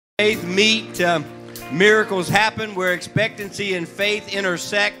Faith meet, miracles happen where expectancy and faith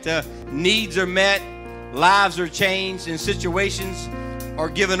intersect. Needs are met, lives are changed, and situations are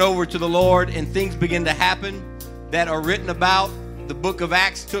given over to the Lord, and things begin to happen that are written about. The book of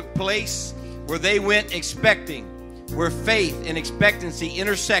Acts took place where they went expecting, where faith and expectancy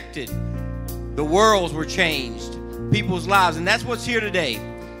intersected. The worlds were changed, people's lives, and that's what's here today.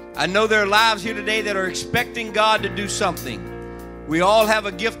 I know there are lives here today that are expecting God to do something. We all have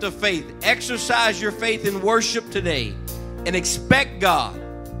a gift of faith. Exercise your faith in worship today and expect God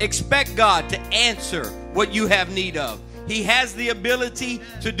to answer what you have need of. He has the ability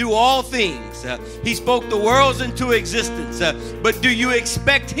to do all things. He spoke the worlds into existence. But do you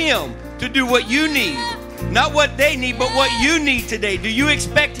expect Him to do what you need? Not what they need, but what you need today. Do you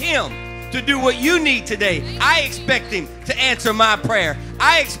expect Him to do what you need today? I expect Him to answer my prayer.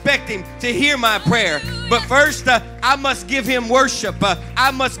 I expect Him to hear my prayer. But first, I must give Him worship.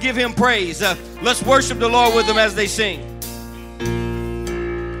 I must give Him praise. Let's worship the Lord with them as they sing. We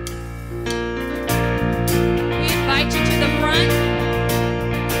invite you to the front.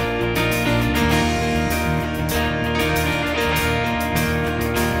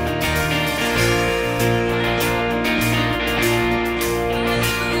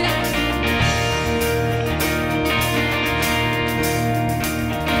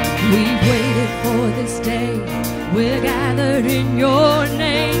 We've waited for this day. We're gathered in your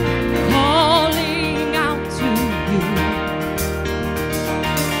name, calling out to you.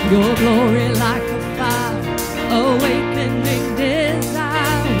 Your glory like a fire, awakening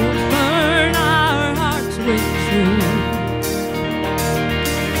desire will burn our hearts with truth.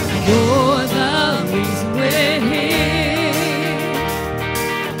 You're the reason we're here.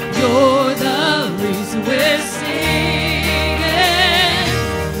 You're the reason we're singing.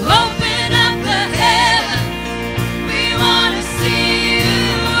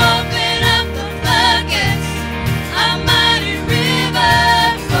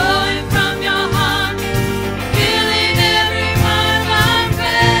 Flowing from your heart, filling every heart.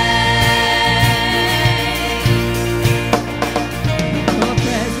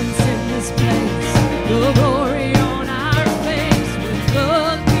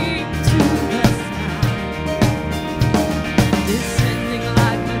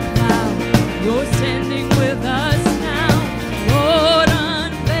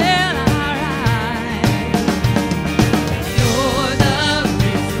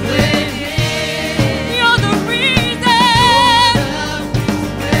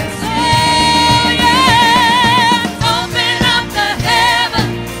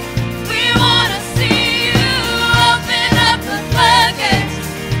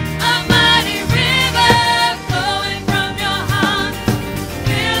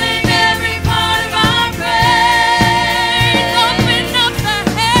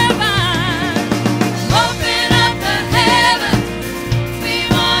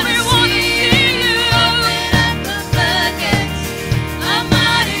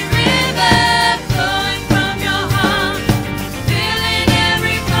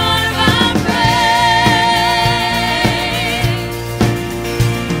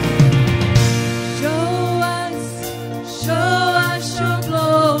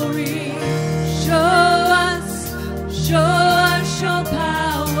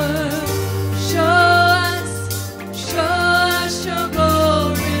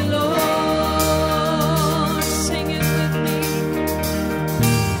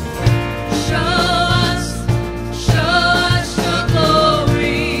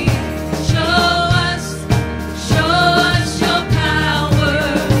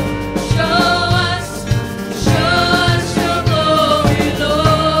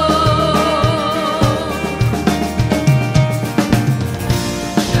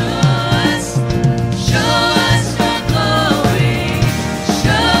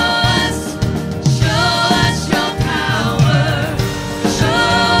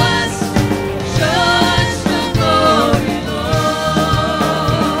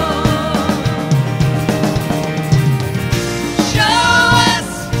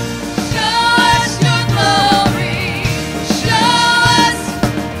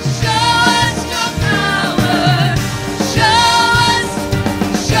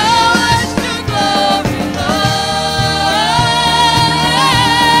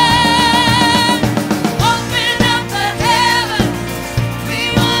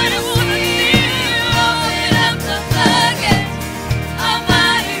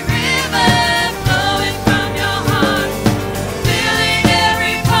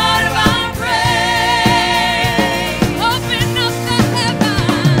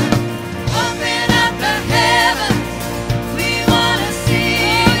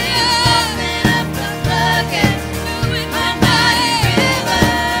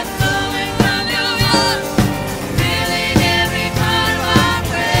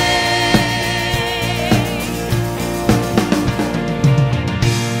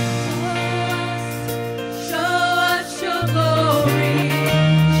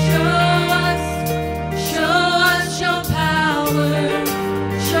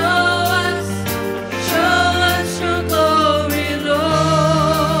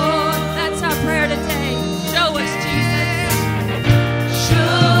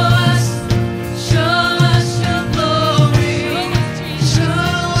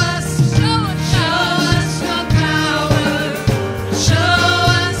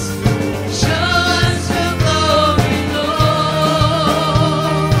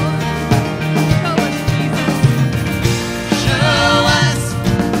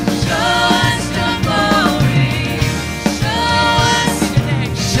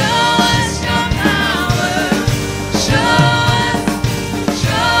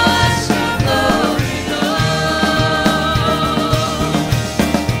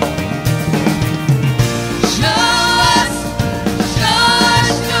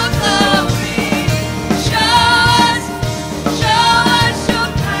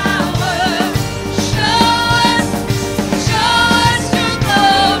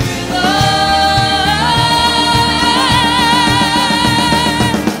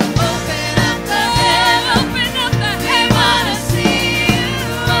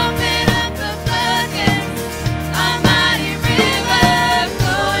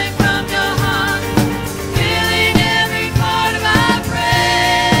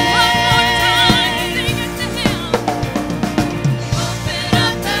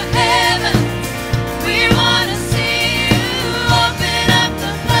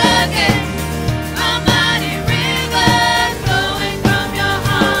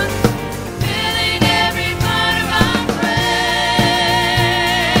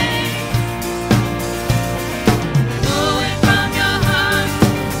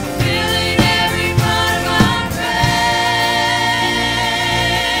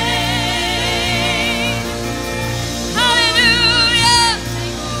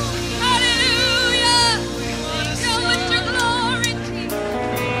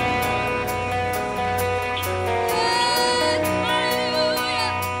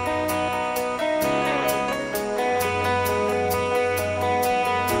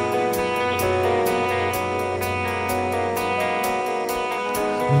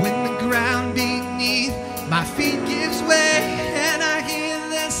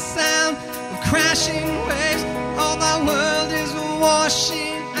 crashing waves, all my world is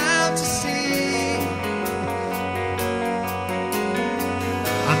washing out to sea.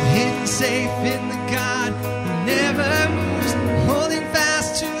 I'm hidden safe in the God who never moves, holding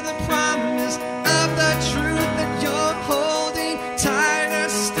fast to the promise of the truth that you're holding tighter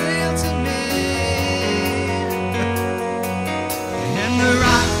still to me. And the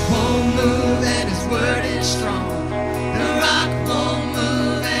rock won't move and his word is strong. The rock won't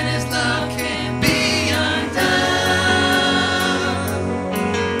move and his love can't be undone.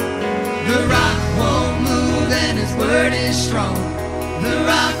 The rock won't move and his word is strong. The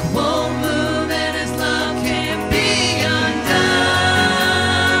rock won't move and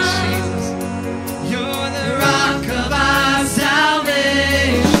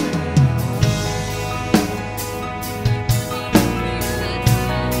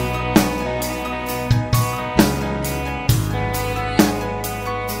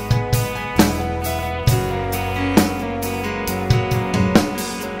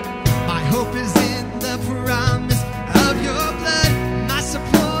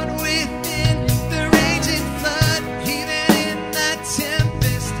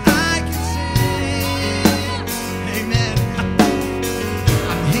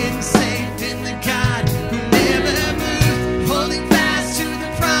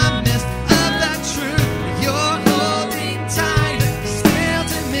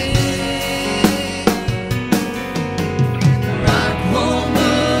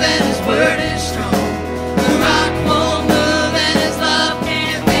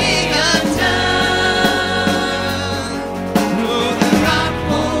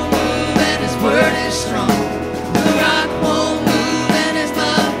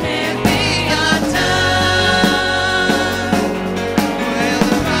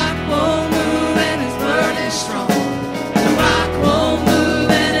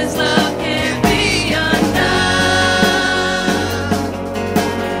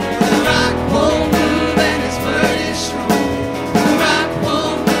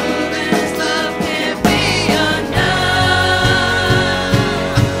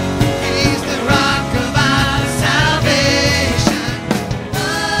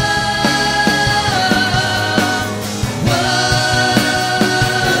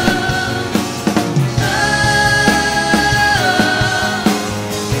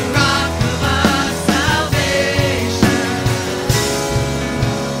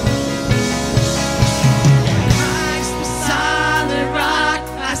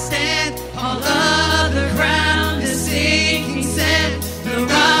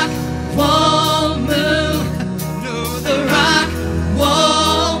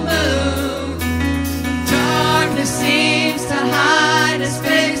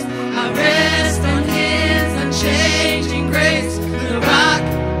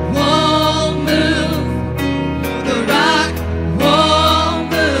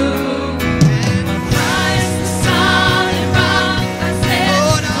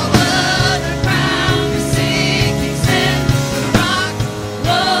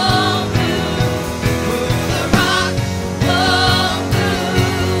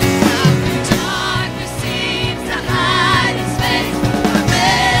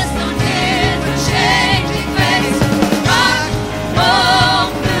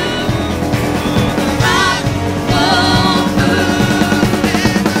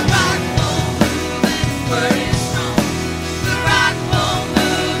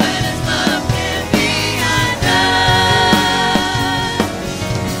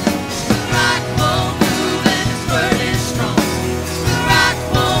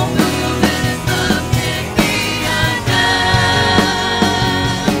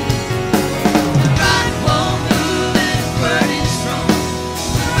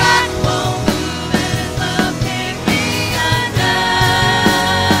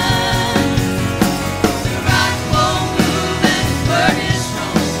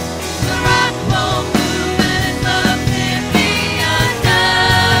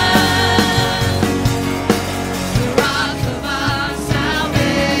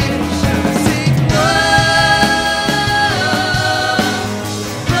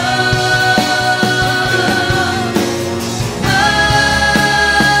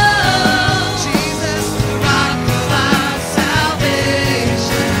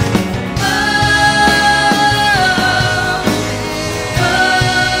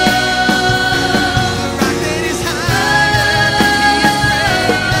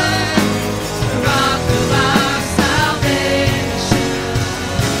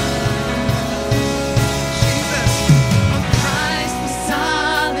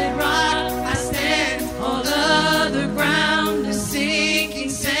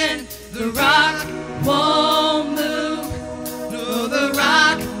The rock won't move. No, the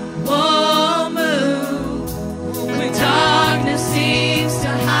rock won't move. When darkness seems to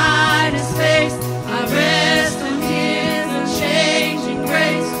hide his face, I rest in his unchanging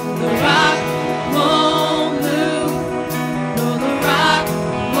grace. The rock won't move. No, the rock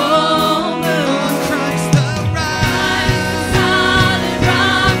won't move. On Christ the rock. Solid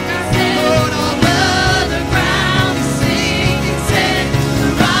rock I stand. Lord, all Other ground is sinking sand. The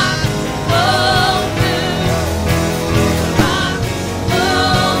rock won't move.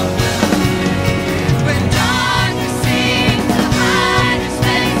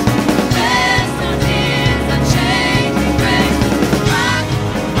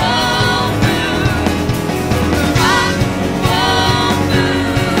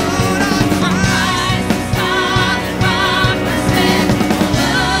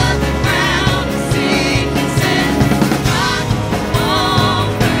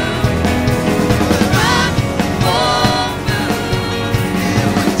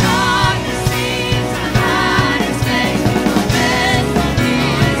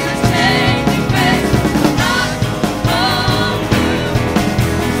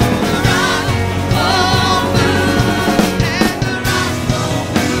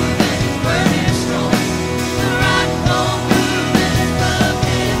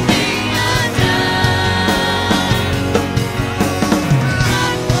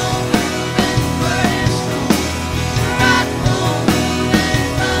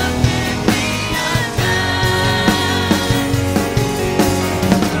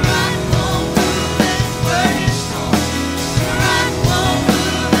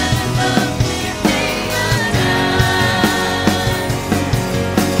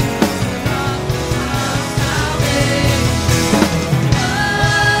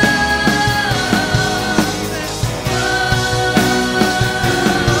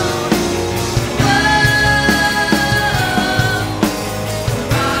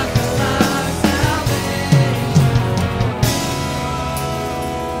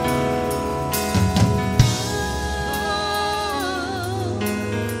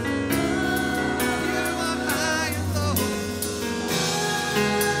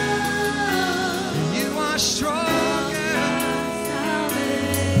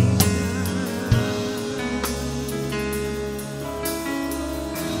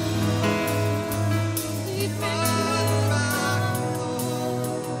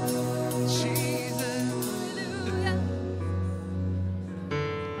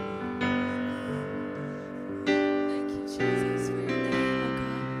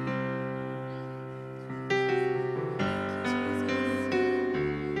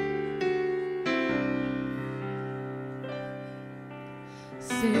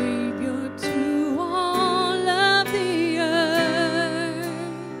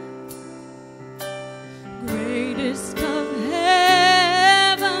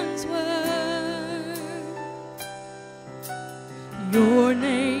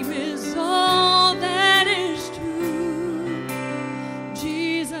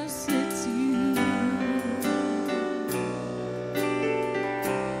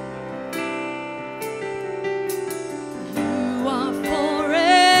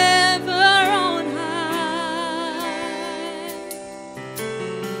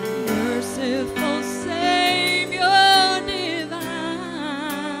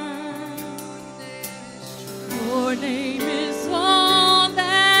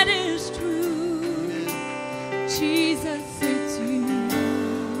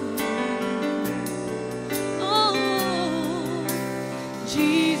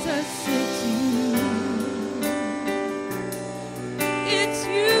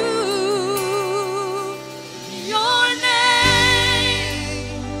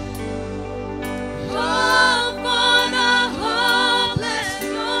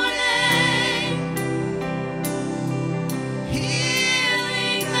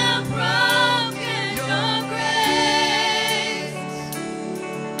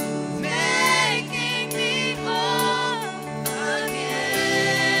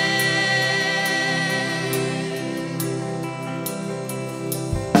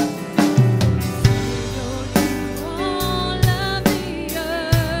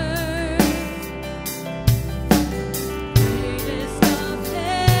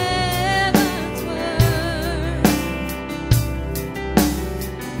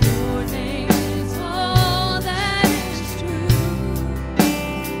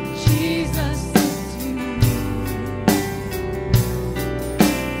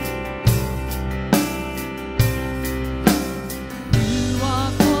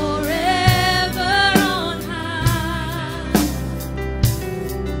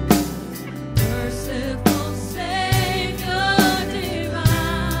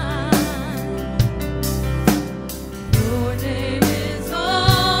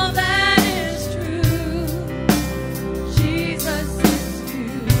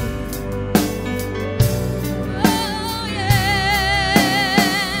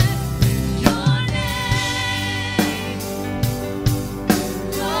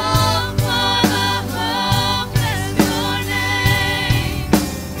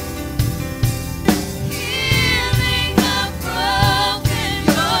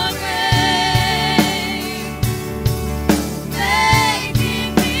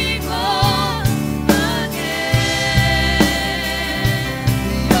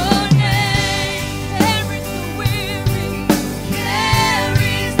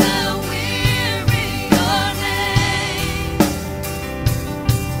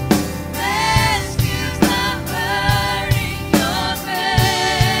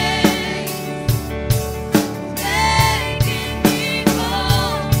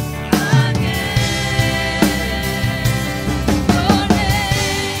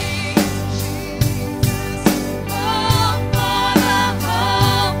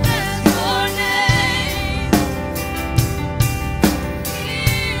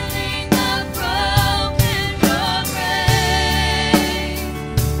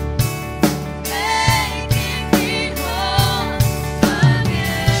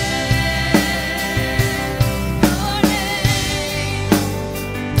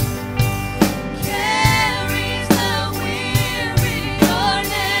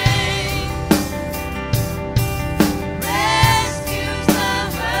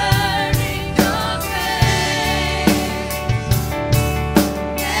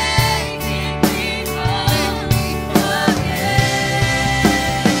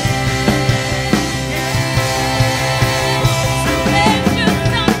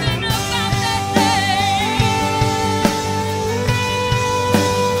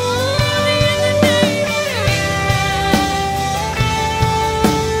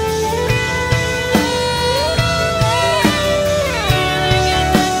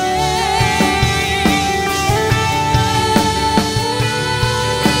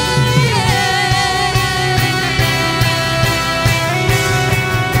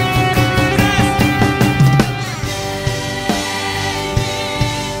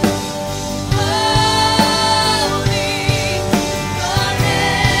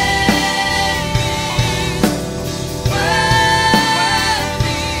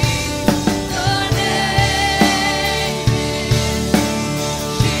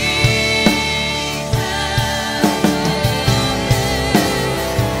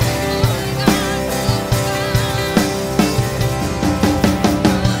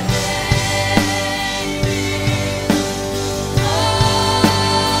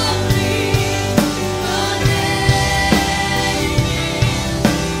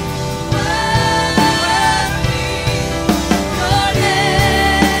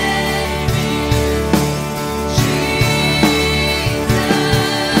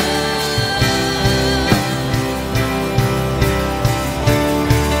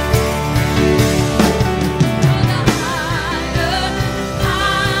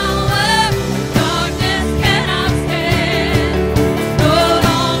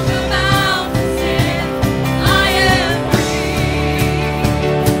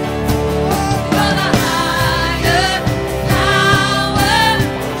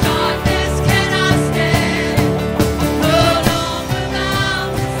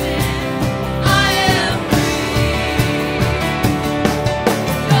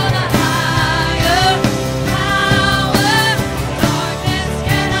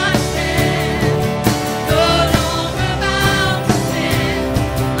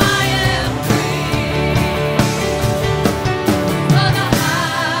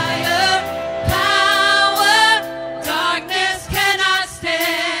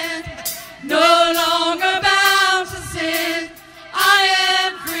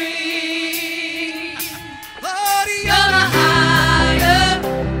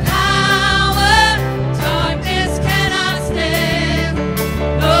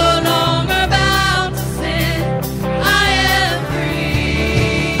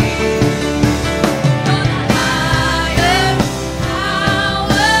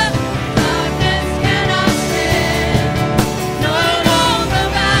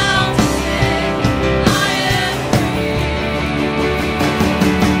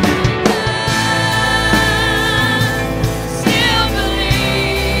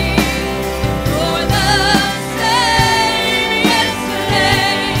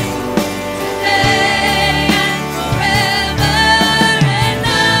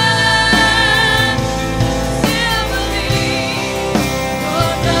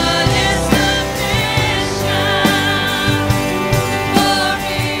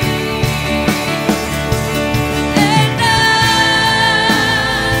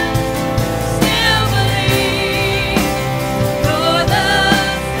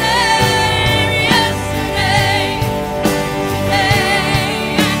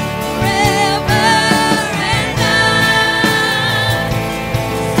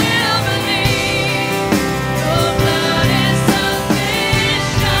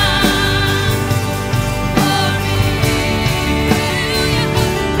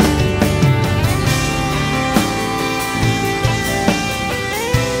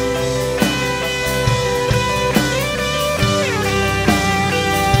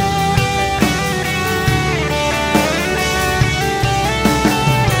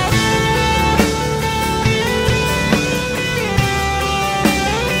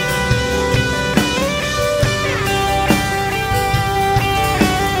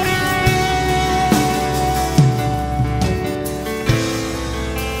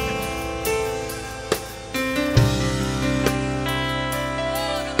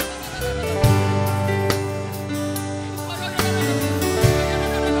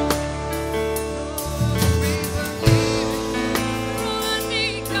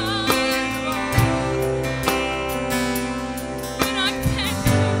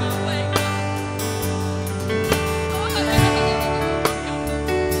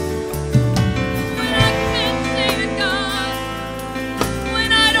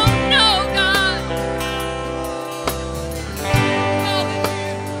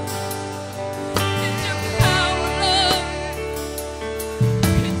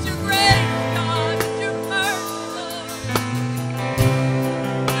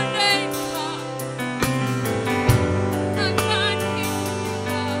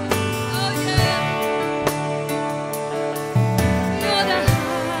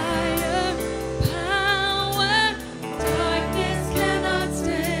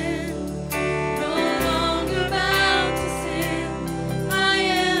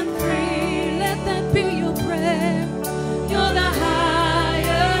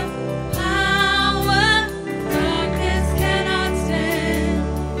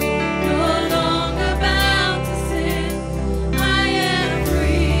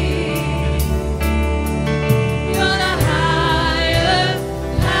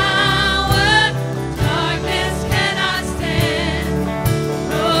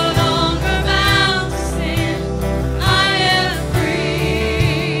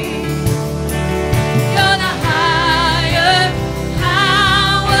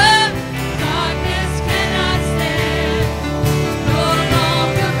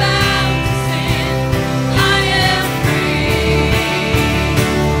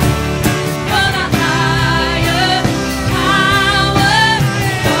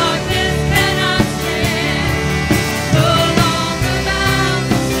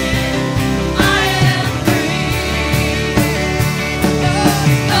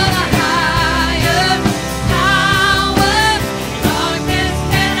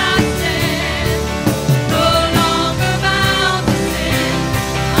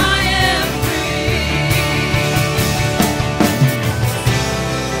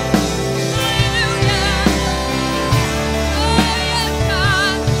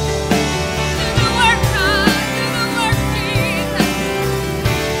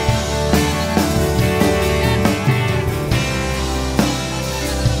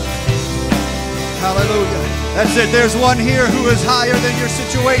 Hallelujah. That's it. There's one here who is higher than your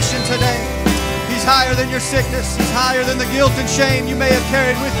situation today. He's higher than your sickness. He's higher than the guilt and shame you may have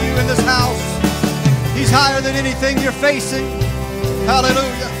carried with you in this house. He's higher than anything you're facing.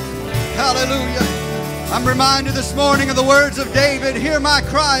 Hallelujah. Hallelujah. I'm reminded this morning of the words of David. Hear my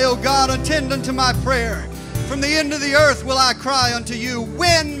cry, O God, attend unto my prayer. From the end of the earth will I cry unto you.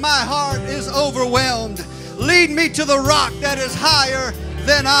 When my heart is overwhelmed, lead me to the rock that is higher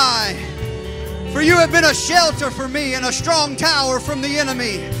than I. For you have been a shelter for me and a strong tower from the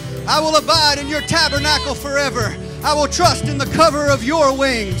enemy. I will abide in your tabernacle forever. I will trust in the cover of your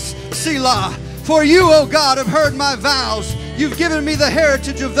wings. Selah. For you, O God, have heard my vows. You've given me the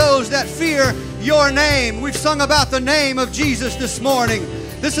heritage of those that fear your name. We've sung about the name of Jesus this morning.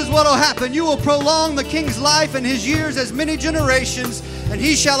 This is what will happen. You will prolong the king's life and his years as many generations, and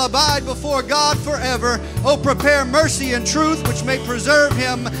he shall abide before God forever. Oh, prepare mercy and truth, which may preserve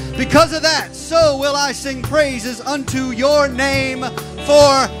him. Because of that, so will I sing praises unto your name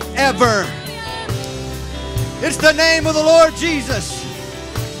forever. It's the name of the Lord Jesus.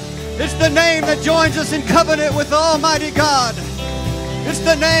 It's the name that joins us in covenant with Almighty God. It's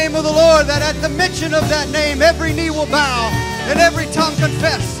the name of the Lord that at the mention of that name, every knee will bow and every tongue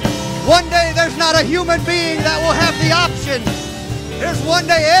confess. One day there's not a human being that will have the option. There's one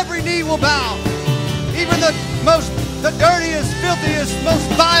day every knee will bow. Even the dirtiest, filthiest, most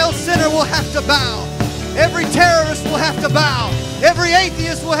vile sinner will have to bow. Every terrorist will have to bow. Every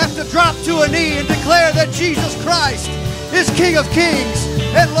atheist will have to drop to a knee and declare that Jesus Christ is King of Kings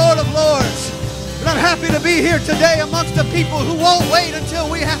and Lord of Lords. And I'm happy to be here today amongst the people who won't wait until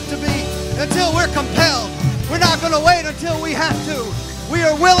we have to be, until we're compelled. We're not going to wait until we have to. We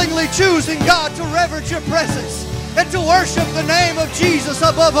are willingly choosing, God, to reverence your presence and to worship the name of Jesus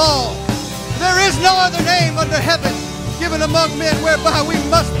above all. There is no other name under heaven given among men whereby we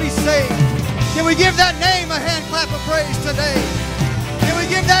must be saved. Can we give that name a hand clap of praise today? Can we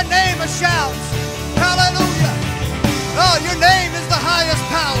give that name a shout? Hallelujah. Oh, your name is the highest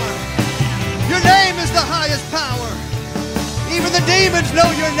power. Your name is the highest power. Even the demons know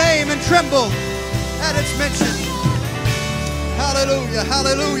your name and tremble at its mention. Hallelujah,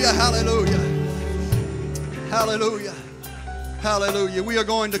 hallelujah, hallelujah. Hallelujah, hallelujah. We are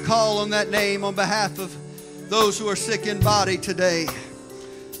going to call on that name on behalf of those who are sick in body today.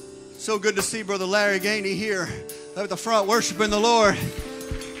 So good to see Brother Larry Gainey here at the front worshiping the Lord.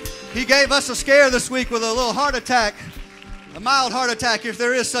 He gave us a scare this week with a little heart attack. A mild heart attack, if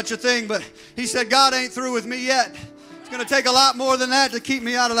there is such a thing. But he said, God ain't through with me yet. It's going to take a lot more than that to keep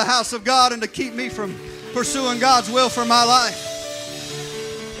me out of the house of God and to keep me from pursuing God's will for my life.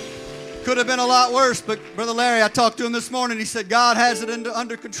 Could have been a lot worse, but Brother Larry, I talked to him this morning. He said, God has it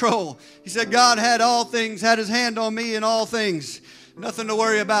under control. He said, God had all things, had his hand on me in all things. Nothing to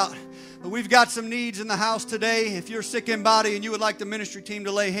worry about. But we've got some needs in the house today. If you're sick in body and you would like the ministry team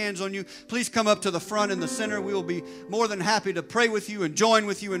to lay hands on you, please come up to the front in the center. We will be more than happy to pray with you and join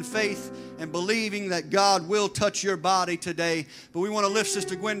with you in faith and believing that God will touch your body today. But we want to lift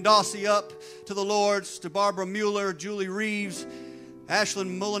Sister Gwen Dawsey up to the Lord, to Barbara Mueller, Julie Reeves,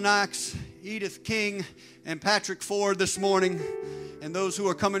 Ashlyn Mullinax, Edith King, and Patrick Ford this morning, and those who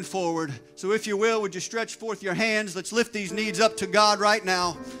are coming forward. So if you will, would you stretch forth your hands? Let's lift these needs up to God right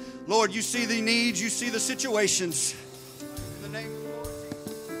now. Lord, you see the needs, you see the situations. In the name of the Lord.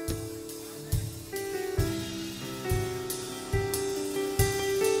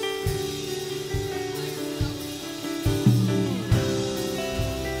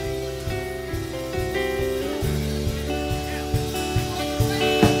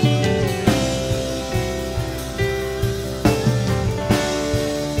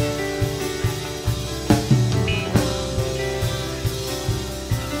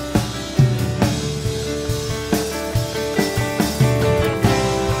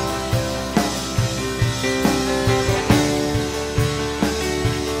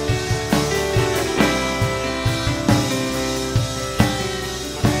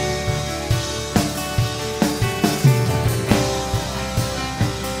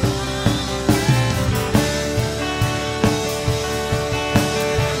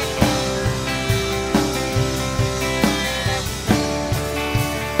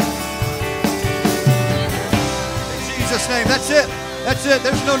 Name. That's it. That's it.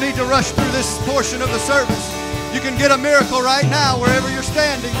 There's no need to rush through this portion of the service. You can get a miracle right now wherever you're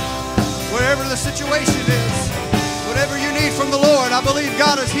standing, wherever the situation is, whatever you need from the Lord. I believe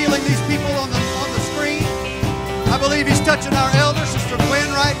God is healing these people on the screen. I believe he's touching our elder, Sister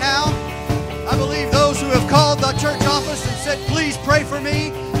Gwen, right now. I believe those who have called the church office and said, please pray for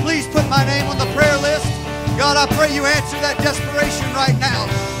me. Please put my name on the prayer list. God, I pray you answer that desperation right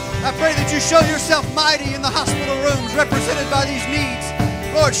now. I pray that you show yourself mighty in the hospital rooms represented by these needs.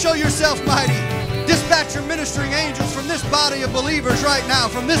 Lord, show yourself mighty. Dispatch your ministering angels from this body of believers right now,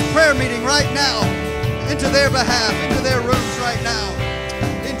 from this prayer meeting right now, into their behalf, into their rooms right now.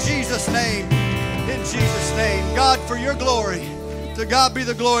 In Jesus' name. In Jesus' name. God, for your glory. To God be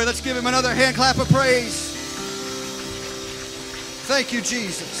the glory. Let's give him another hand clap of praise. Thank you,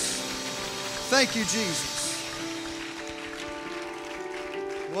 Jesus. Thank you, Jesus.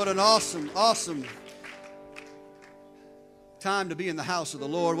 What an awesome time to be in the house of the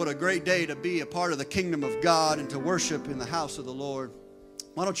Lord. What a great day to be a part of the kingdom of God and to worship in the house of the Lord.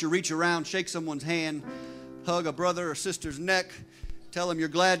 Why don't you reach around, shake someone's hand, hug a brother or sister's neck, tell them you're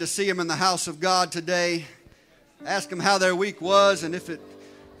glad to see them in the house of God today. Ask them how their week was, and if it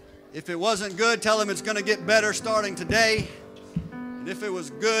wasn't good, tell them it's going to get better starting today. And if it was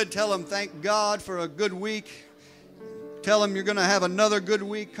good, tell them thank God for a good week. Tell them you're going to have another good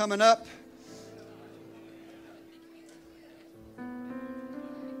week coming up.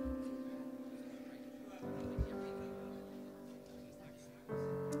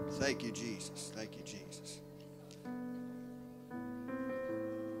 Thank you, Jesus. Thank you, Jesus.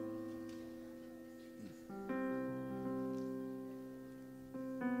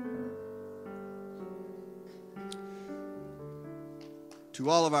 To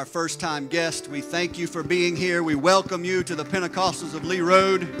all of our first-time guests, we thank you for being here. We welcome you to the Pentecostals of Lee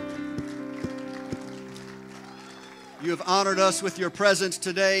Road. You have honored us with your presence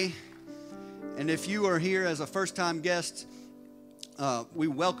today. And if you are here as a first-time guest, we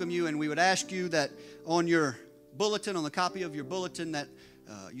welcome you, and we would ask you that on your bulletin, on the copy of your bulletin that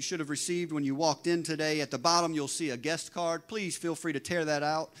you should have received when you walked in today, at the bottom you'll see a guest card. Please feel free to fill that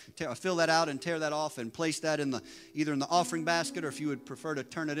out and tear that off and place that either in the offering basket, or if you would prefer to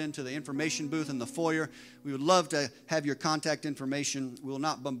turn it into the information booth in the foyer. We would love to have your contact information. We will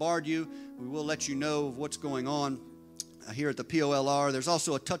not bombard you. We will let you know of what's going on here at the POLR. There's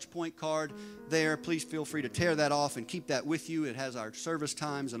also a touch point card there. Please feel free to tear that off and keep that with you. It has our service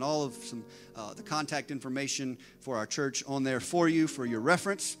times and all of the contact information for our church on there for you, for your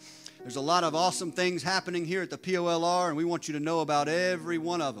reference. There's a lot of awesome things happening here at the POLR, and we want you to know about every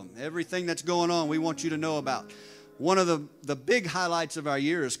one of them. Everything that's going on, we want you to know about. One of the big highlights of our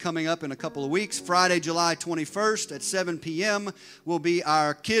year is coming up in a couple of weeks. Friday, July 21st at 7 p.m. will be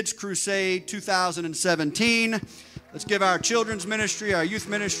our Kids Crusade 2017. Let's give our children's ministry, our youth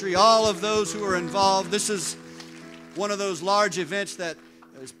ministry, all of those who are involved. This is one of those large events that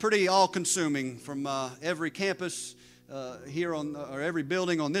is pretty all-consuming, from every campus or every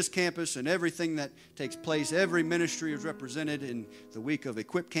building on this campus, and everything that takes place. Every ministry is represented in the week of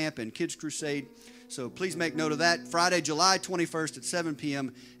Equip Camp and Kids Crusade. So please make note of that. Friday, July 21st at 7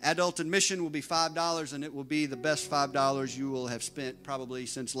 p.m. Adult admission will be $5, and it will be the best $5 you will have spent probably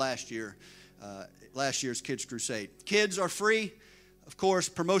since last year's Kids Crusade. Kids are free. Of course,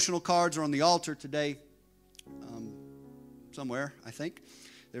 promotional cards are on the altar today somewhere, I think.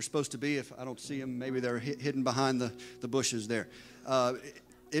 They're supposed to be. If I don't see them, maybe they're hidden behind the bushes there.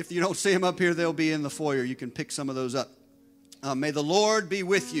 If you don't see them up here, they'll be in the foyer. You can pick some of those up. May the Lord be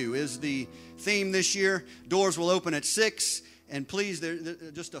with you is the theme this year. Doors will open at 6. And please,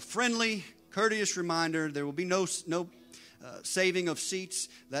 just a friendly, courteous reminder, there will be no saving of seats.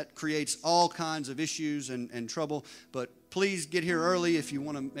 That creates all kinds of issues and trouble. But please get here early if you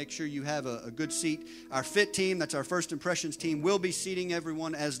want to make sure you have a good seat. Our FIT team, that's our First Impressions team, will be seating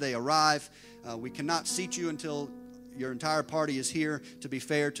everyone as they arrive. We cannot seat you until your entire party is here, to be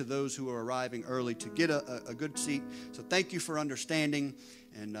fair to those who are arriving early, to get a good seat. So thank you for understanding,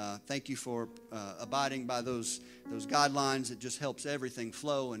 and thank you for abiding by those guidelines. It just helps everything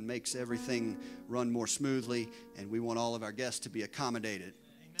flow and makes everything run more smoothly, and we want all of our guests to be accommodated.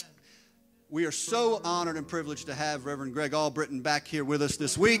 Amen. We are so honored and privileged to have Reverend Greg Albritton back here with us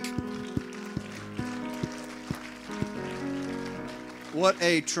this week. What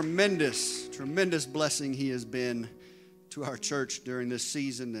a tremendous blessing he has been to our church during this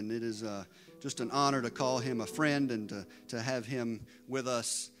season, and it is just an honor to call him a friend and to have him with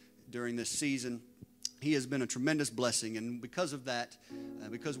us during this season. He has been a tremendous blessing, and because of that,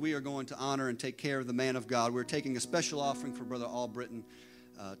 because we are going to honor and take care of the man of God, we're taking a special offering for Brother Albritton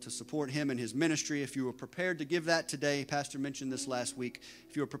to support him in his ministry. If you were prepared to give that today, Pastor mentioned this last week,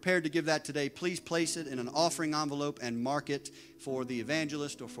 if you are prepared to give that today, please place it in an offering envelope and mark it for the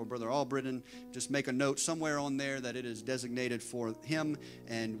evangelist or for Brother Albritton. Just make a note somewhere on there that it is designated for him,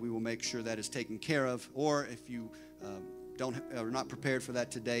 and we will make sure that is taken care of. Or if you are not prepared for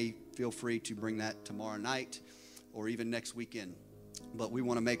that today, feel free to bring that tomorrow night or even next weekend. But we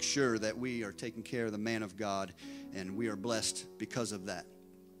want to make sure that we are taking care of the man of God, and we are blessed because of that.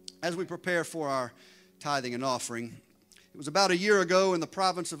 as we prepare for our tithing and offering, it was about a year ago in the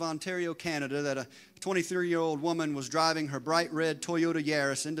province of Ontario, Canada, that a 23-year-old woman was driving her bright red Toyota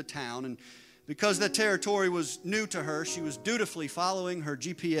Yaris into town, and because that territory was new to her, she was dutifully following her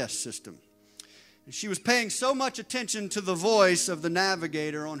GPS system. And she was paying so much attention to the voice of the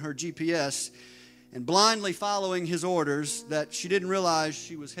navigator on her GPS and blindly following his orders that she didn't realize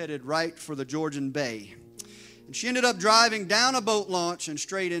she was headed right for the Georgian Bay. And she ended up driving down a boat launch and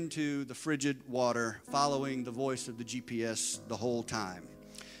straight into the frigid water, following the voice of the GPS the whole time.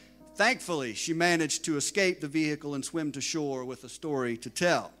 Thankfully, she managed to escape the vehicle and swim to shore with a story to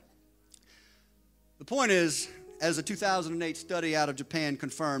tell. The point is, as a 2008 study out of Japan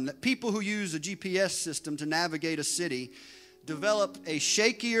confirmed, that people who use a GPS system to navigate a city develop a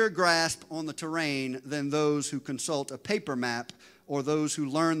shakier grasp on the terrain than those who consult a paper map or those who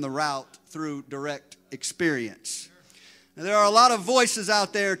learn the route through direct experience. Now, there are a lot of voices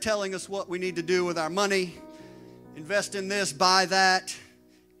out there telling us what we need to do with our money, invest in this, buy that,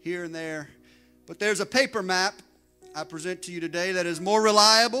 here and there. But there's a paper map I present to you today that is more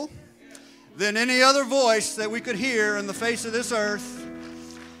reliable than any other voice that we could hear on the face of this earth.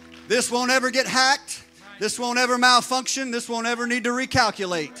 This won't ever get hacked. This won't ever malfunction. This won't ever need to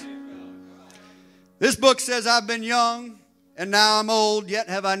recalculate. This book says, I've been young and now I'm old, yet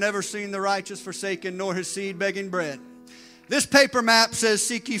have I never seen the righteous forsaken, nor his seed begging bread. This paper map says,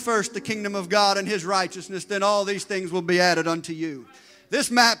 seek ye first the kingdom of God and his righteousness, then all these things will be added unto you. This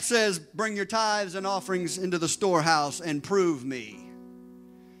map says, bring your tithes and offerings into the storehouse and prove me.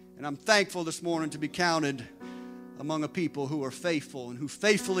 And I'm thankful this morning to be counted among a people who are faithful and who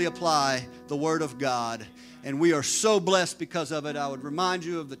faithfully apply the Word of God. And we are so blessed because of it. I would remind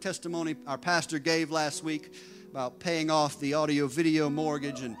you of the testimony our pastor gave last week about paying off the audio-video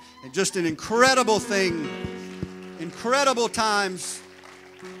mortgage, and just an incredible thing, incredible times.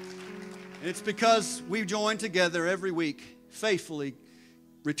 And it's because we join together every week, faithfully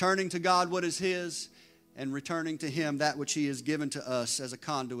returning to God what is His, and returning to Him that which He has given to us as a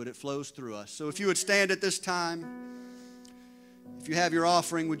conduit. It flows through us. So if you would stand at this time, if you have your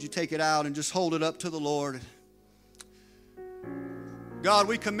offering, would you take it out and just hold it up to the Lord? God,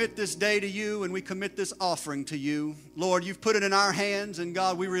 we commit this day to you, and we commit this offering to you. Lord, you've put it in our hands, and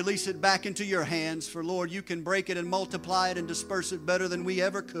God, we release it back into your hands. For Lord, you can break it and multiply it and disperse it better than we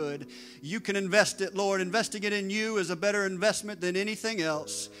ever could. You can invest it, Lord. Investing it in you is a better investment than anything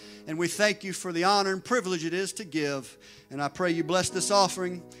else. And we thank you for the honor and privilege it is to give. And I pray you bless this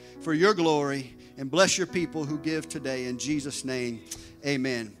offering for your glory, and bless your people who give today. In Jesus' name,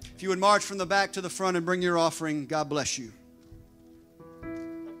 amen. If you would march from the back to the front and bring your offering, God bless you.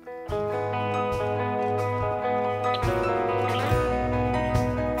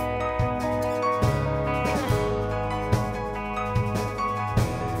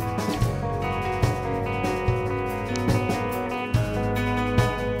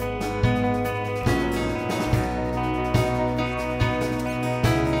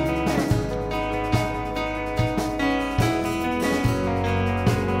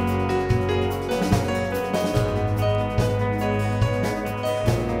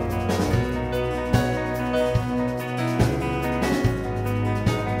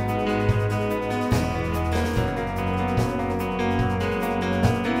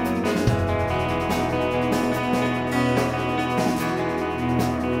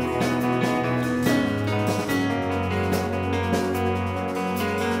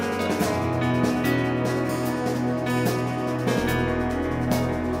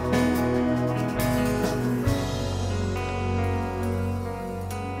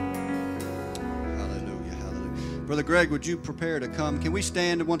 Brother Greg, would you prepare to come? Can we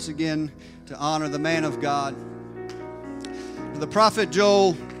stand once again to honor the man of God? The prophet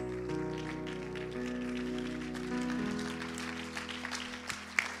Joel.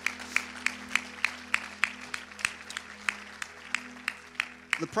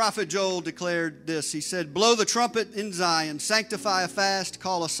 The prophet Joel declared this. He said, blow the trumpet in Zion, sanctify a fast,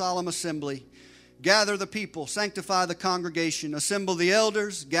 call a solemn assembly. Gather the people, sanctify the congregation, assemble the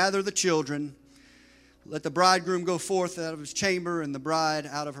elders, gather the children. Let the bridegroom go forth out of his chamber and the bride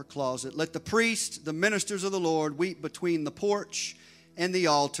out of her closet. Let the priests, the ministers of the Lord, weep between the porch and the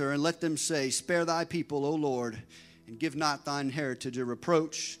altar, and let them say, spare thy people, O Lord, and give not thine heritage a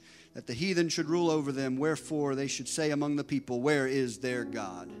reproach, that the heathen should rule over them. Wherefore they should say among the people, where is their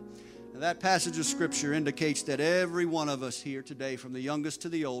God? Now, that passage of Scripture indicates that every one of us here today, from the youngest to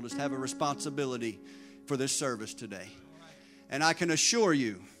the oldest, have a responsibility for this service today. And I can assure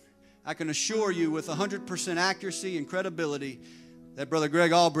you with 100% accuracy and credibility that Brother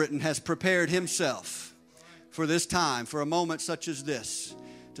Greg Albritton has prepared himself for this time, for a moment such as this,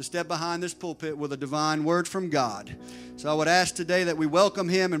 to step behind this pulpit with a divine word from God. So I would ask today that we welcome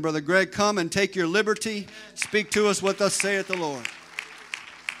him. And Brother Greg, come and take your liberty. Speak to us what thus saith the Lord.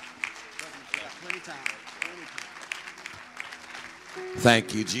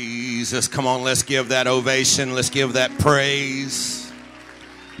 Thank you, Jesus. Come on, let's give that ovation. Let's give that praise.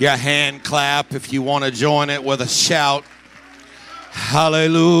 Your hand clap if you want to join it with a shout.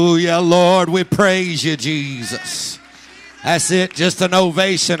 Hallelujah, Lord, we praise you, Jesus. That's it, just an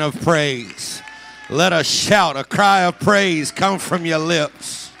ovation of praise. Let a shout, a cry of praise come from your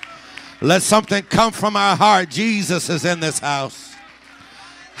lips. Let something come from our heart. Jesus is in this house.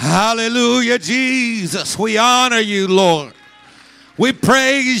 Hallelujah, Jesus. We honor you, Lord. We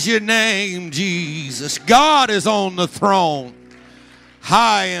praise your name, Jesus. God is on the throne,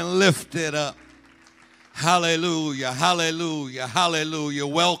 high and lifted up. Hallelujah, hallelujah, hallelujah.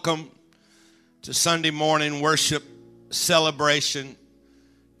 Welcome to Sunday morning worship celebration,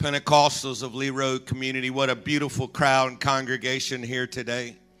 Pentecostals of Lee Road Community. What a beautiful crowd and congregation here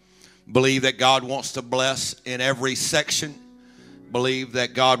today. Believe that God wants to bless in every section. Believe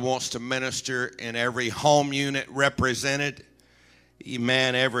that God wants to minister in every home unit represented.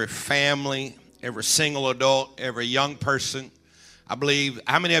 Amen. Every family, every single adult, every young person. I believe,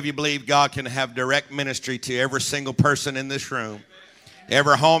 how many of you believe God can have direct ministry to every single person in this room?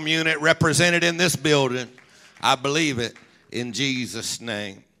 Every home unit represented in this building. I believe it in Jesus'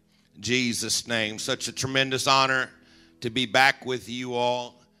 name. Jesus' name. Such a tremendous honor to be back with you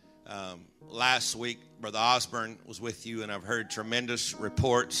all. Last week, Brother Osborne was with you, and I've heard tremendous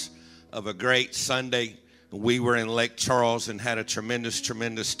reports of a great Sunday. We were in Lake Charles and had a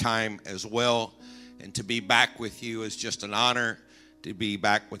tremendous time as well. And to be back with you is just an honor. To be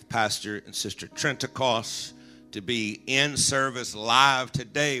back with Pastor and Sister Trenticos. To be in service live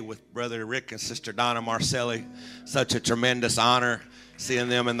today with Brother Rick and Sister Donna Marcelli. Such a tremendous honor seeing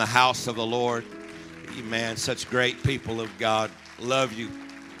them in the house of the Lord. Amen. Such great people of God. Love you.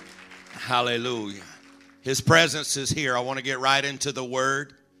 Hallelujah. His presence is here. I want to get right into the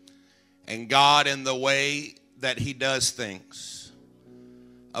word. And God, in the way that he does things,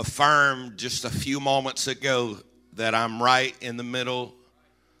 affirmed just a few moments ago that I'm right in the middle of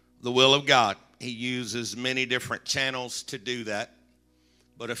the will of God. He uses many different channels to do that.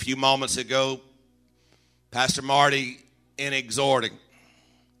 But a few moments ago, Pastor Marty, in exhorting,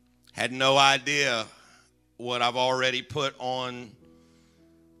 had no idea what I've already put on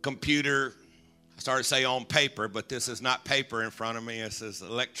computer. I started to say on paper, but this is not paper in front of me. This is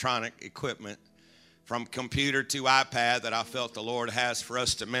electronic equipment from computer to iPad that I felt the Lord has for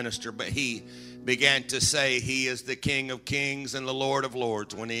us to minister. But he began to say he is the King of Kings and the Lord of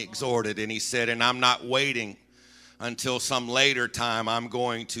Lords when he exhorted. And he said, and I'm not waiting until some later time. I'm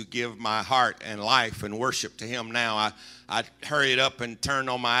going to give my heart and life and worship to him now. I hurried up and turned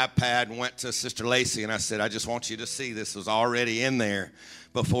on my iPad and went to Sister Lacey, and I said, I just want you to see this was already in there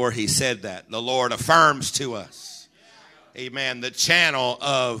before he said that. The Lord affirms to us, amen, the channel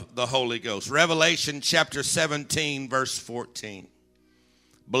of the Holy Ghost. Revelation chapter 17, verse 14.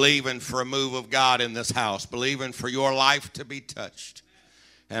 Believing for a move of God in this house. Believing for your life to be touched.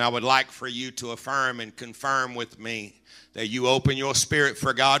 And I would like for you to affirm and confirm with me that you open your spirit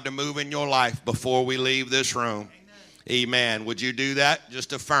for God to move in your life before we leave this room. Amen. Would you do that?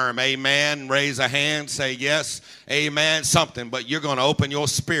 Just affirm. Amen. Raise a hand. Say yes. Amen. Something. But you're going to open your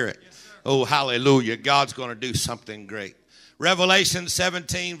spirit. Yes, oh, hallelujah. God's going to do something great. Revelation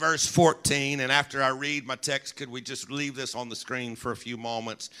 17, verse 14. And after I read my text, could we just leave this on the screen for a few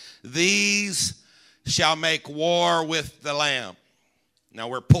moments? These shall make war with the Lamb. Now,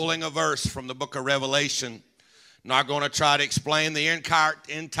 we're pulling a verse from the book of Revelation. Not going to try to explain the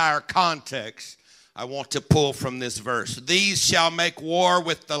entire context. I want to pull from this verse. These shall make war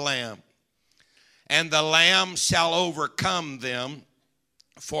with the Lamb, and the Lamb shall overcome them,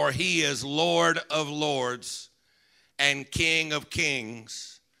 for he is Lord of lords and King of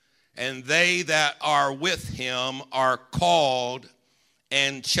kings, and they that are with him are called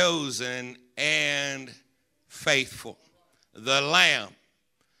and chosen and faithful. The Lamb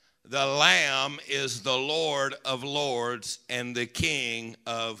is the Lord of lords and the King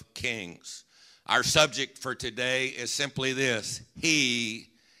of kings. Our subject for today is simply this: He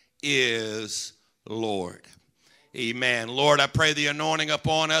is Lord. Amen. Lord, I pray the anointing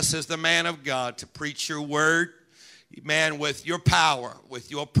upon us as the man of God to preach your word. Amen. With your power, with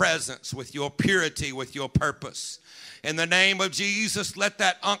your presence, with your purity, with your purpose. In the name of Jesus, let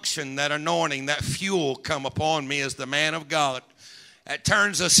that unction, that anointing, that fuel come upon me as the man of God. It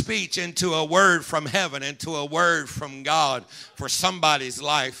turns a speech into a word from heaven, into a word from God for somebody's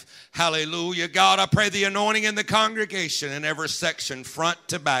life. Hallelujah. God, I pray the anointing in the congregation in every section, front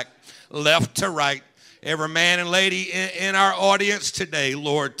to back, left to right. Every man and lady in our audience today,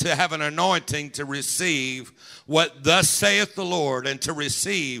 Lord, to have an anointing to receive what thus saith the Lord and to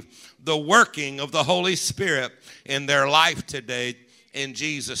receive the working of the Holy Spirit in their life today. In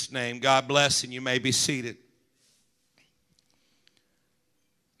Jesus' name, God bless, and you may be seated.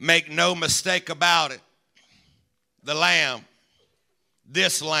 Make no mistake about it. The Lamb,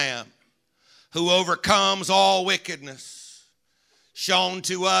 this Lamb, who overcomes all wickedness, shown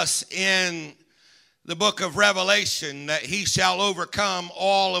to us in the book of Revelation that he shall overcome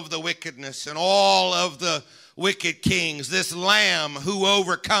all of the wickedness and all of the wicked kings. This Lamb who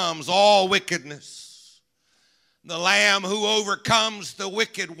overcomes all wickedness. The Lamb who overcomes the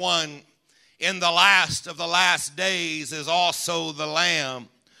wicked one in the last of the last days is also the Lamb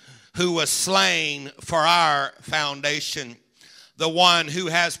who was slain for our foundation. The one who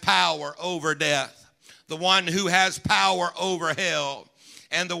has power over death. The one who has power over hell.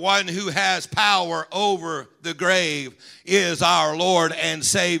 And the one who has power over the grave is our Lord and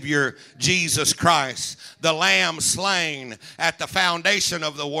Savior, Jesus Christ. The Lamb slain at the foundation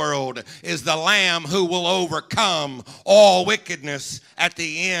of the world is the Lamb who will overcome all wickedness at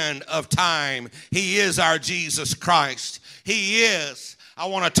the end of time. He is our Jesus Christ. He is. I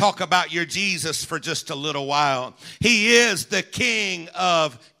want to talk about your Jesus for just a little while. He is the King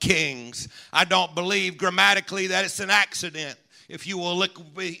of Kings. I don't believe grammatically that it's an accident. If you will look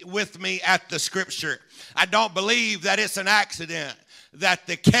with me at the scripture, I don't believe that it's an accident that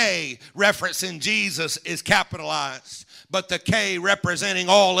the K referencing Jesus is capitalized, but the K representing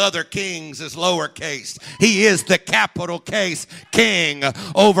all other kings is lowercase. He is the capital case King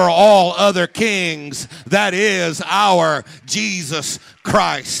over all other kings. That is our Jesus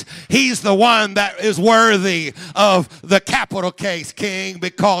Christ. He's the one that is worthy of the capital case King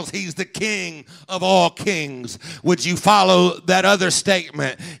because he's the King of all kings. Would you follow that other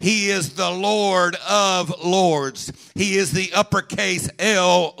statement? He is the Lord of lords. He is the uppercase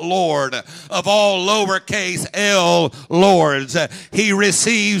L Lord of all lowercase L lords. He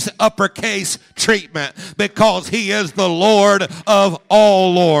receives uppercase treatment because he is the Lord of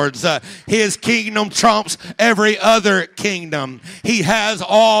all lords. His kingdom trumps every other kingdom. He has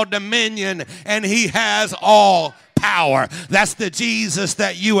all dominion and he has all power. That's the Jesus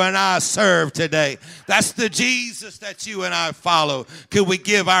that you and I serve today. That's the Jesus that you and I follow. Could we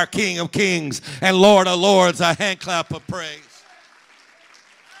give our King of Kings and Lord of Lords a hand clap of praise?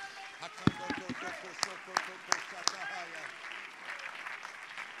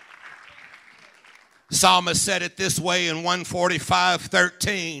 Psalmist said it this way in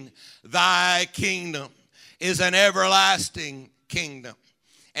 145:13. Thy kingdom is an everlasting kingdom,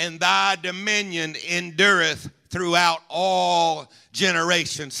 and thy dominion endureth throughout all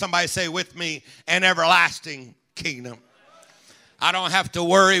generations. Somebody say with me, an everlasting kingdom. I don't have to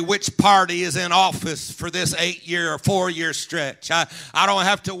worry which party is in office for this 8-year or 4-year stretch. I don't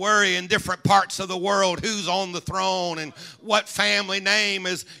have to worry in different parts of the world who's on the throne and what family name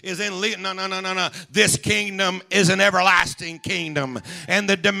is in. No. This kingdom is an everlasting kingdom. And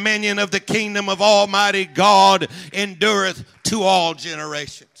the dominion of the kingdom of Almighty God endureth to all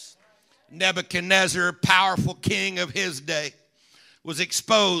generations. Nebuchadnezzar, powerful king of his day, was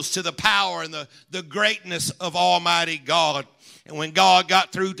exposed to the power and the greatness of Almighty God. And when God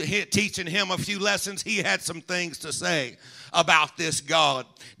got through to teaching him a few lessons, he had some things to say about this God.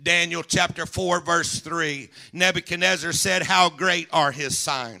 Daniel chapter 4 verse 3. Nebuchadnezzar said, how great are his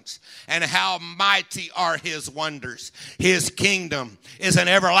signs and how mighty are his wonders. His kingdom is an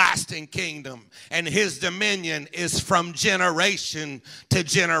everlasting kingdom, and his dominion is from generation to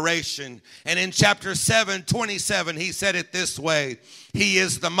generation. And in chapter 7:27, he said it this way. He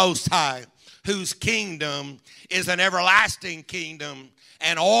is the Most High, whose kingdom is an everlasting kingdom,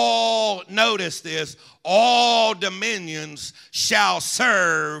 and all, notice this, all dominions shall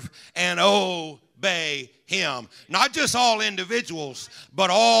serve and obey him. Not just all individuals, but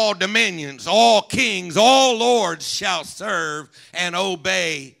all dominions, all kings, all lords shall serve and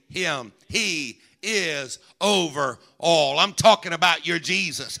obey him. He is over all. I'm talking about your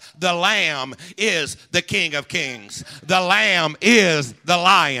Jesus. The Lamb is the King of Kings. The Lamb is the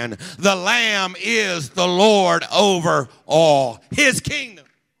Lion. The Lamb is the Lord over all. His kingdom,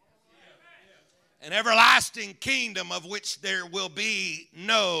 an everlasting kingdom of which there will be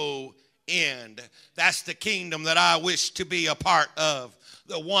no end. That's the kingdom that I wish to be a part of.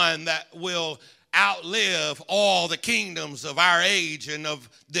 The one that will outlive all the kingdoms of our age and of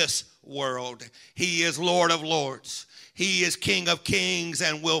this world. He is Lord of lords. He is King of kings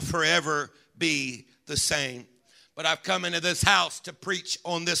and will forever be the same. But I've come into this house to preach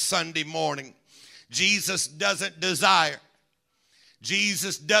on this Sunday morning. Jesus doesn't desire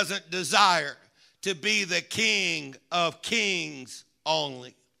to be the King of kings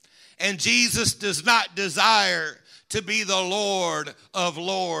only. And Jesus does not desire to be the Lord of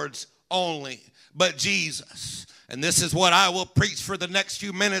lords only, but Jesus. And this is what I will preach for the next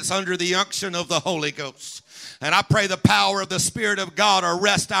few minutes under the unction of the Holy Ghost. And I pray the power of the Spirit of God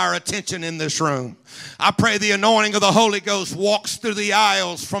arrest our attention in this room. I pray the anointing of the Holy Ghost walks through the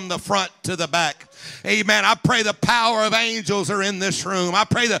aisles from the front to the back. Amen. I pray the power of angels are in this room. I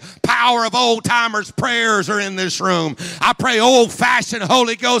pray the power of old timers' prayers are in this room. I pray old-fashioned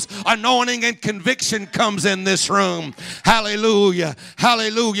Holy Ghost anointing and conviction comes in this room. Hallelujah.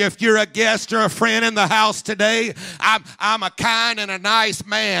 Hallelujah. If you're a guest or a friend in the house today, I'm a kind and a nice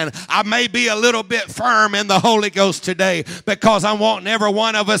man. I may be a little bit firm in the Holy Ghost today because I want every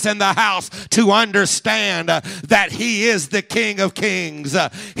one of us in the house to understand that He is the King of kings.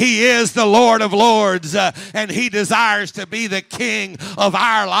 He is the Lord of lords. And He desires to be the King of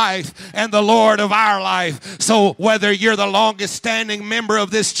our life and the Lord of our life. So whether you're the longest standing member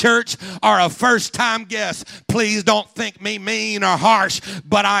of this church or a first time guest, please don't think me mean or harsh,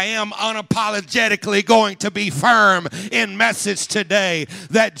 but I am unapologetically going to be firm in message today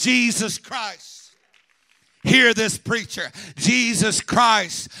that Jesus Christ, hear this preacher, Jesus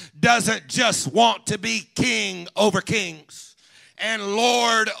Christ doesn't just want to be king over kings and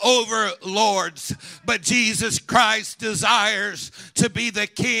Lord over lords, but Jesus Christ desires to be the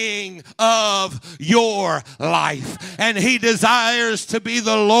King of your life, and He desires to be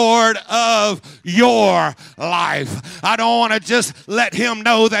the Lord of your life. I don't want to just let Him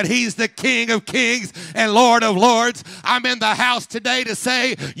know that He's the King of kings and Lord of lords. I'm in the house today to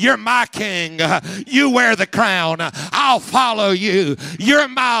say, you're my King. You wear the crown. I'll follow you. You're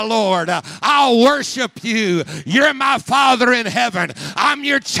my Lord. I'll worship you. You're my Father in heaven. I'm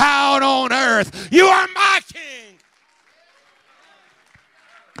your child on earth. You are my King.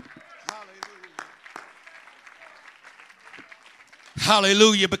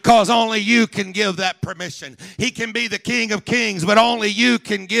 Hallelujah, because only you can give that permission. He can be the King of kings, but only you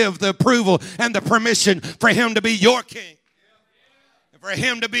can give the approval and the permission for Him to be your King, and for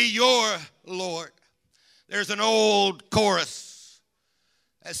Him to be your Lord. There's an old chorus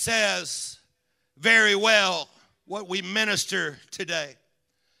that says, very well, what we minister today.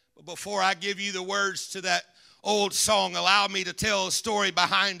 But before I give you the words to that old song, allow me to tell a story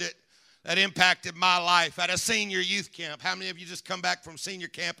behind it that impacted my life at a senior youth camp. How many of you just come back from senior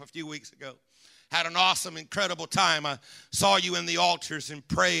camp a few weeks ago? Had an awesome, incredible time. I saw you in the altars and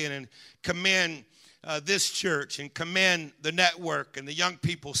praying and commend this church and commend the network and the young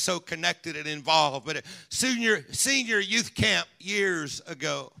people so connected and involved. But at senior youth camp years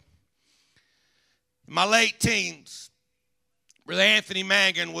ago, in my late teens, Brother Anthony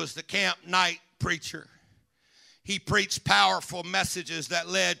Mangan was the camp night preacher. He preached powerful messages that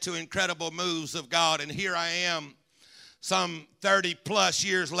led to incredible moves of God. And here I am some 30 plus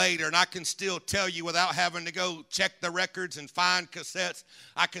years later, and I can still tell you without having to go check the records and find cassettes,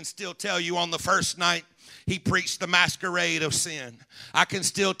 I can still tell you on the first night he preached the masquerade of sin. I can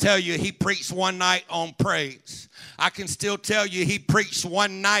still tell you he preached one night on praise. I can still tell you he preached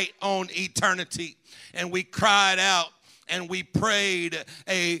one night on eternity. And we cried out and we prayed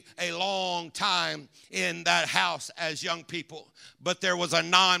a long time in that house as young people. But there was a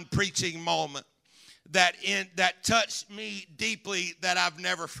non-preaching moment that touched me deeply that I've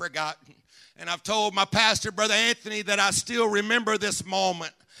never forgotten. And I've told my pastor, Brother Anthony, that I still remember this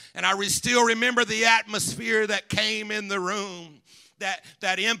moment. And I still remember the atmosphere that came in the room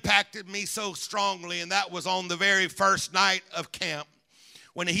that impacted me so strongly. And that was on the very first night of camp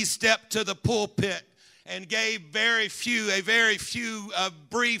when he stepped to the pulpit and gave very few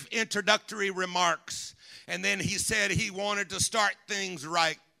brief introductory remarks. And then he said he wanted to start things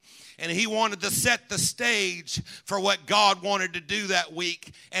right. And he wanted to set the stage for what God wanted to do that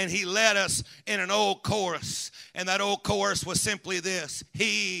week. And he led us in an old chorus. And that old chorus was simply this: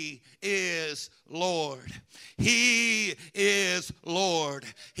 He is Lord. He is Lord.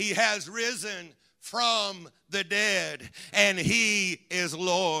 He has risen from the dead, and He is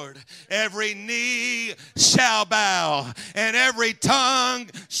Lord. Every knee shall bow, and every tongue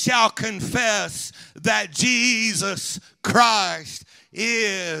shall confess that Jesus Christ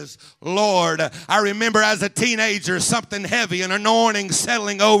is Lord. I remember as a teenager something heavy, an anointing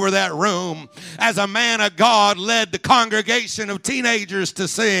settling over that room as a man of God led the congregation of teenagers to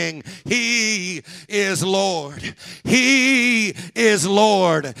sing, He is Lord. He is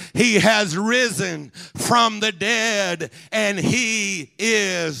Lord. He has risen from the dead and He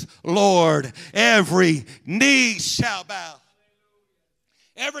is Lord. Every knee shall bow.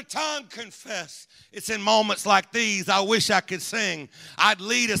 Every tongue confess. It's in moments like these I wish I could sing. I'd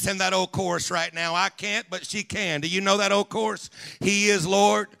lead us in that old chorus right now. I can't, but she can. Do you know that old chorus? He is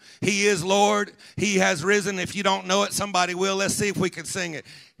Lord. He is Lord. He has risen. If you don't know it, somebody will. Let's see if we can sing it.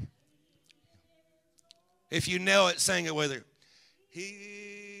 If you know it, sing it with her.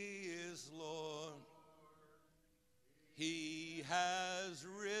 He is Lord. He has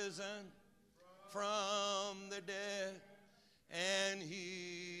risen from the dead, and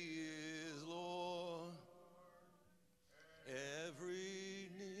He is Lord. Every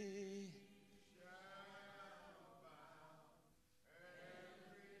knee shall bow,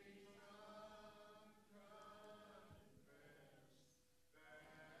 every tongue confess that Jesus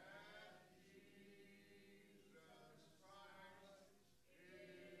Christ is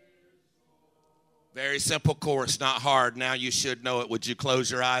Lord. Very simple chorus, not hard. Now you should know it. Would you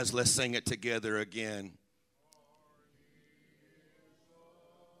close your eyes? Let's sing it together again.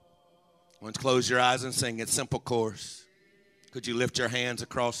 Once close your eyes and sing it. Simple chorus. Could you lift your hands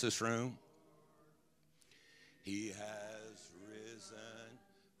across this room? He has risen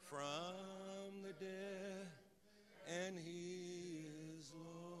from the dead, and He is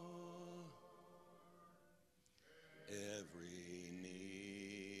Lord. Every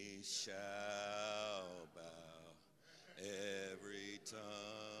knee shall bow, every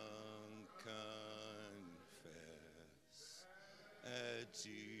tongue confess that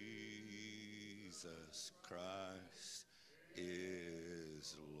Jesus Christ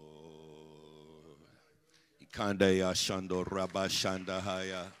is Lord.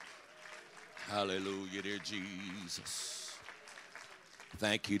 Hallelujah, dear Jesus.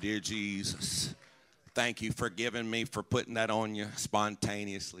 Thank you, dear Jesus. Thank you for giving me, for putting that on you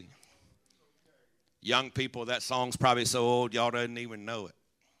spontaneously. Young people, that song's probably so old y'all didn't even know it.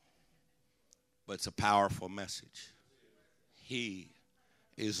 But it's a powerful message. He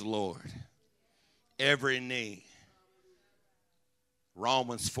is Lord. Every knee.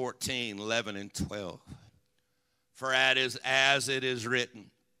 Romans 14, 11 and 12. For as it is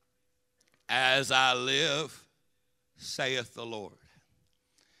written, as I live, saith the Lord,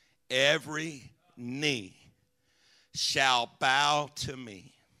 every knee shall bow to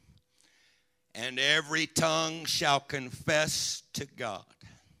me, and every tongue shall confess to God.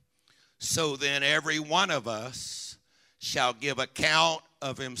 So then every one of us shall give account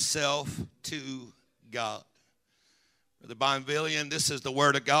of himself to God. Brother Bonvillian, this is the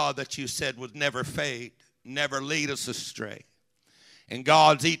word of God that you said would never fade, never lead us astray. And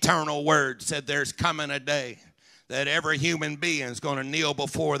God's eternal word said there's coming a day that every human being is going to kneel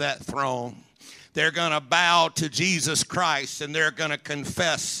before that throne. They're going to bow to Jesus Christ and they're going to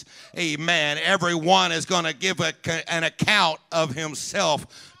confess, amen. Everyone is going to give an account of himself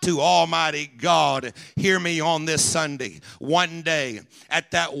to Almighty God. Hear me on this Sunday. One day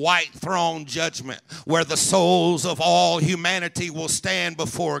at that white throne judgment where the souls of all humanity will stand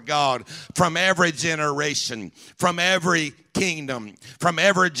before God from every generation, from every kingdom, from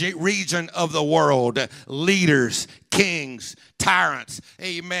every region of the world, leaders, kings, tyrants,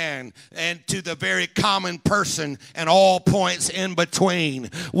 amen, and to the very common person and all points in between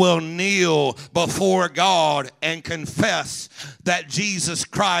will kneel before God and confess that Jesus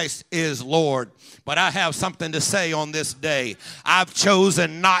Christ is Lord. But I have something to say on this day. I've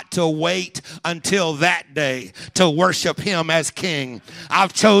chosen not to wait until that day to worship him as king.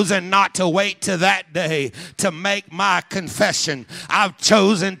 I've chosen not to wait to that day to make my confession. I've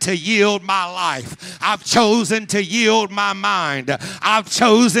chosen to yield my life. I've chosen to yield my mind. I've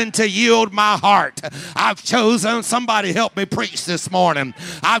chosen to yield my heart. I've chosen, somebody help me preach this morning.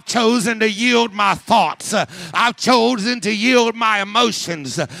 I've chosen to yield my thoughts. I've chosen to yield my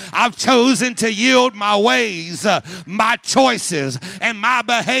emotions. I've chosen to yield my ways, my choices, and my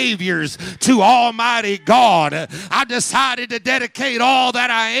behaviors to Almighty God. I decided to dedicate all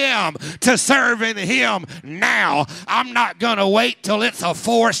that I am to serving him now. I'm not going to wait till it's a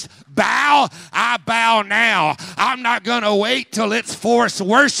forced bow. I bow now. I'm not going to wait till it's forced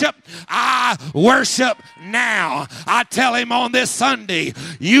worship. I worship now. I tell him on this Sunday,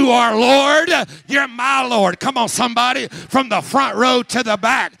 you are Lord, you're my Lord. Come on, somebody, from the front row to the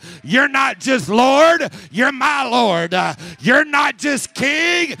back. You're not just Lord, you're my Lord. You're not just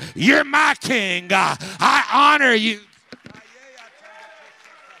King, you're my King. I honor you.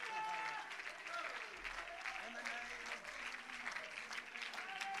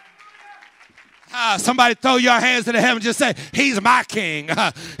 Somebody throw your hands to the heaven and just say, he's my king.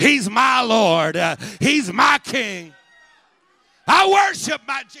 He's my Lord. He's my king. I worship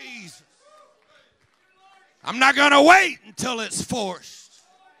my Jesus. I'm not going to wait until it's forced.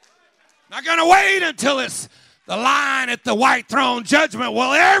 I'm not going to wait until it's the line at the white throne judgment.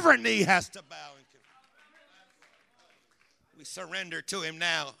 Well, every knee has to bow. We surrender to him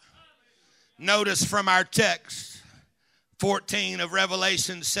now. Notice from our text, 14 of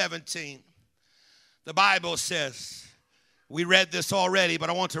Revelation 17. The Bible says, we read this already,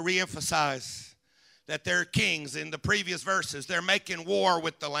 but I want to reemphasize that they're kings. In the previous verses, they're making war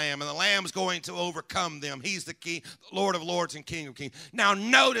with the Lamb, and the Lamb's going to overcome them. He's the King, Lord of lords and King of kings. Now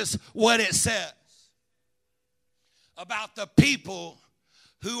notice what it says about the people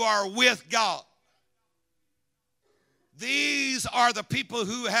who are with God. These are the people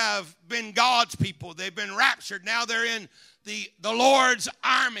who have been God's people. They've been raptured. Now they're in the Lord's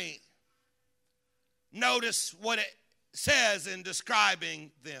army. Notice what it says in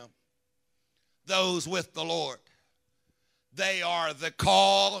describing them. Those with the Lord. They are the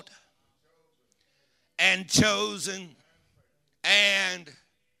called and chosen and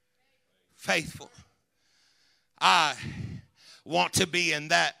faithful. I want to be in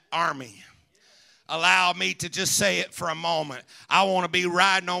that army. Allow me to just say it for a moment. I want to be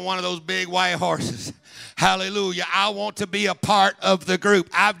riding on one of those big white horses. Hallelujah. I want to be a part of the group.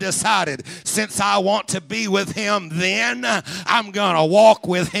 I've decided since I want to be with him then, I'm going to walk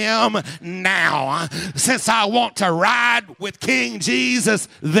with him now. Since I want to ride with King Jesus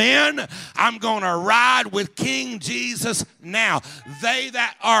then, I'm going to ride with King Jesus now. They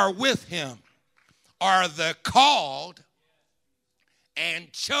that are with him are the called and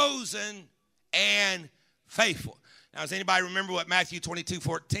chosen and faithful. Now, does anybody remember what Matthew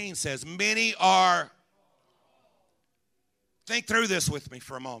 22:14 says? Many are, think through this with me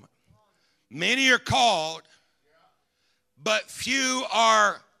for a moment. Many are called, but few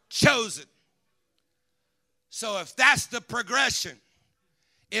are chosen. So if that's the progression,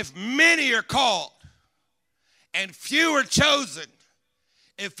 if many are called and few are chosen,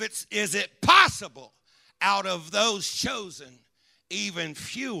 is it possible out of those chosen, even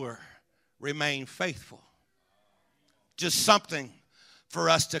fewer remain faithful? Just something for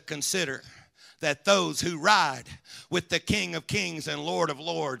us to consider. That those who ride with the King of Kings and Lord of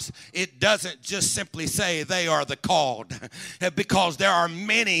Lords, it doesn't just simply say they are the called, because there are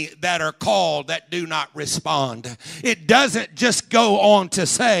many that are called that do not respond. It doesn't just go on to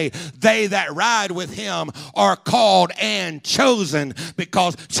say they that ride with him are called and chosen,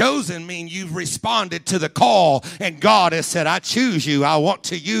 because chosen means you've responded to the call and God has said, I choose you, I want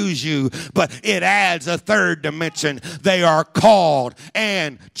to use you. But it adds a third dimension. They are called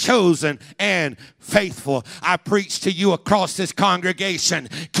and chosen and faithful. I preach to you across this congregation.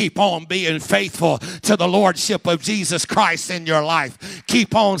 Keep on being faithful to the lordship of Jesus Christ in your life.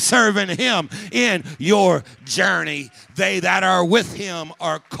 Keep on serving him in your journey. They that are with him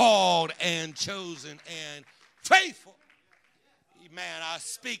are called and chosen and faithful. Man, I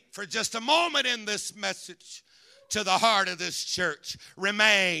speak for just a moment in this message to the heart of this church.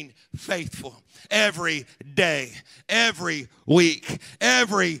 Remain faithful every day, every week,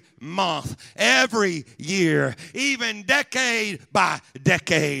 every month, every year, even decade by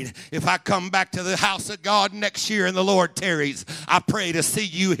decade. If I come back to the house of God next year and the Lord tarries, I pray to see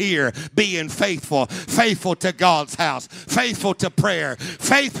you here being faithful, faithful to God's house, faithful to prayer,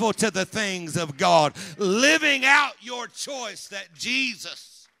 faithful to the things of God, living out your choice that Jesus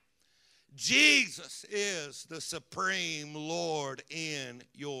is the supreme Lord in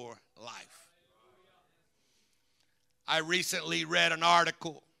your life. I recently read an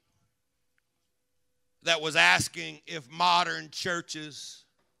article that was asking if modern churches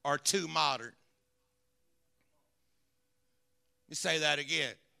are too modern. Let me say that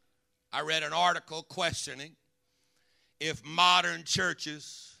again. I read an article questioning if modern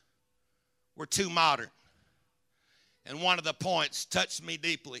churches were too modern. And one of the points touched me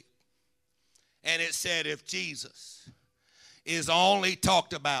deeply. And it said, if Jesus is only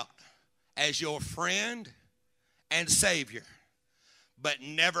talked about as your friend and Savior, but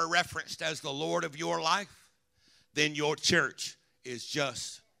never referenced as the Lord of your life, then your church is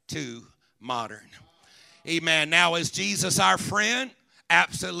just too modern. Amen. Now, is Jesus our friend?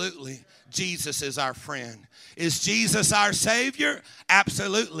 Absolutely. Jesus is our friend. Is Jesus our Savior?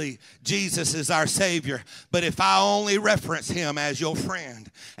 Absolutely. Jesus is our Savior. But if I only reference him as your friend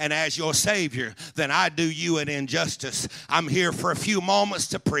and as your Savior, then I do you an injustice. I'm here for a few moments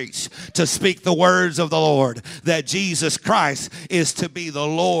to preach, to speak the words of the Lord, that Jesus Christ is to be the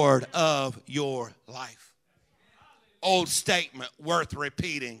Lord of your life. Old statement worth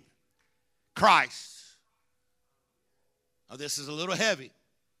repeating. Christ. Now, this is a little heavy.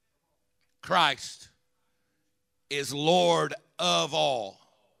 Christ is Lord of all,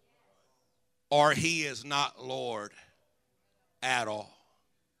 or he is not Lord at all.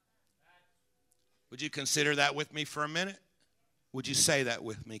 Would you consider that with me for a minute? Would you say that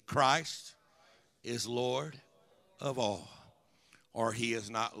with me? Christ is Lord of all, or he is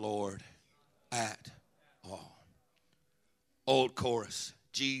not Lord at all. Old chorus,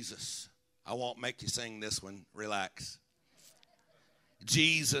 Jesus. I won't make you sing this one. Relax.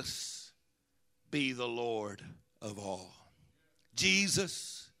 Jesus be the Lord of all.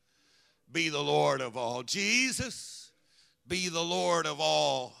 Jesus be the Lord of all. Jesus be the Lord of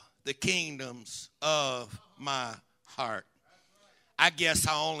all the kingdoms of my heart. I guess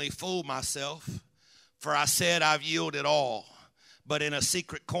I only fooled myself, for I said I've yielded all, but in a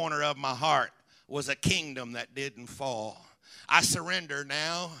secret corner of my heart was a kingdom that didn't fall. I surrender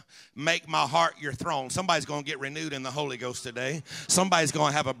now. Make my heart your throne. Somebody's going to get renewed in the Holy Ghost today. Somebody's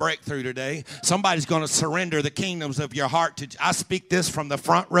going to have a breakthrough today. Somebody's going to surrender the kingdoms of your heart to. I speak this from the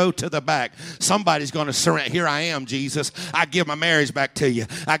front row to the back. Somebody's going to surrender. Here I am, Jesus. I give my marriage back to you.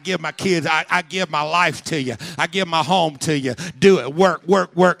 I give my kids. I give my life to you. I give my home to you. Do it. Work,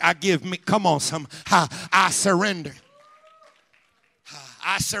 work, work. I give me. Come on, I surrender.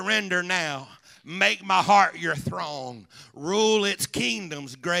 I surrender now. Make my heart your throne. Rule its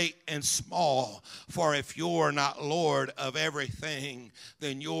kingdoms great and small. For if you're not Lord of everything,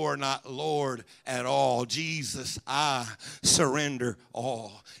 then you're not Lord at all. Jesus, I surrender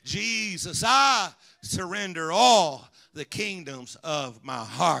all. Jesus, I surrender all the kingdoms of my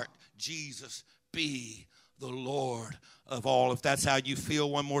heart. Jesus, be the Lord of all. If that's how you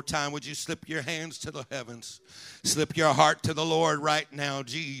feel, one more time, would you slip your hands to the heavens? Slip your heart to the Lord right now.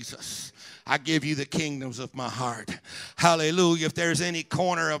 Jesus, I give you the kingdoms of my heart. Hallelujah. If there's any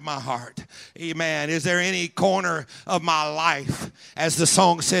corner of my heart, amen. Is there any corner of my life? As the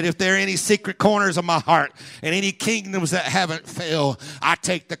song said, if there are any secret corners of my heart and any kingdoms that haven't fell, I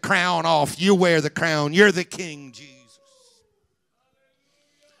take the crown off. You wear the crown. You're the king, Jesus.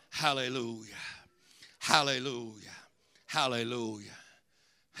 Hallelujah. Hallelujah. Hallelujah.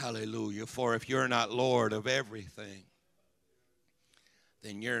 Hallelujah. For if you're not Lord of everything,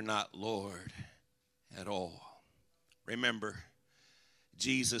 then you're not Lord at all. Remember,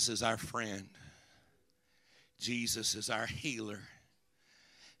 Jesus is our friend. Jesus is our healer.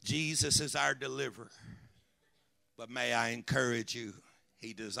 Jesus is our deliverer. But may I encourage you,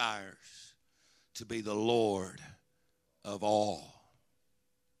 he desires to be the Lord of all.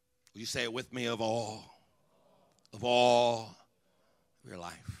 Will you say it with me? Of all. Of all of your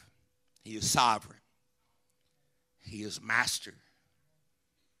life. He is sovereign. He is master.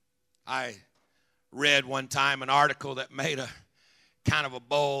 I read one time an article that made a kind of a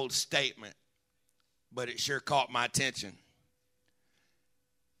bold statement, but it sure caught my attention.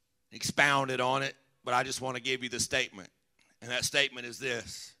 Expounded on it, but I just want to give you the statement. And that statement is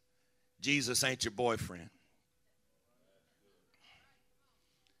this: Jesus ain't your boyfriend.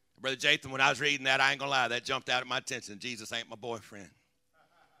 Brother Jathan, when I was reading that, I ain't going to lie, that jumped out at my attention. Jesus ain't my boyfriend.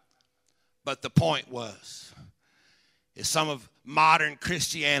 But the point was, is some of modern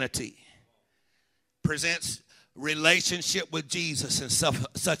Christianity presents relationship with Jesus in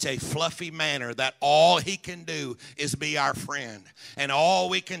such a fluffy manner that all he can do is be our friend. And all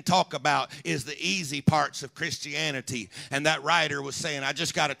we can talk about is the easy parts of Christianity. And that writer was saying, I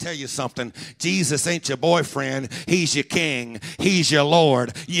just got to tell you something. Jesus ain't your boyfriend. He's your king. He's your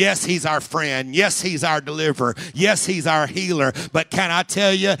Lord. Yes, he's our friend. Yes, he's our deliverer. Yes, he's our healer. But can I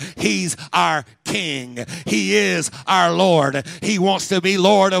tell you, he's our king. He is our Lord. He wants to be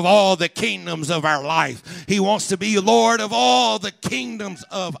Lord of all the kingdoms of our life. He wants to be Lord of all the kingdoms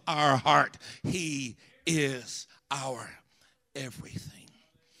of our heart. He is our everything.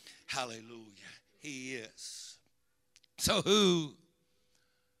 Hallelujah. He is. So who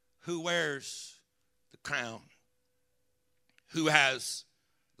wears the crown? Who has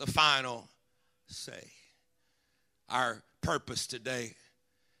the final say? Our purpose today,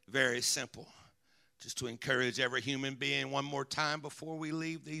 very simple. Just to encourage every human being one more time before we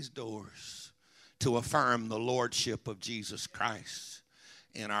leave these doors, to affirm the lordship of Jesus Christ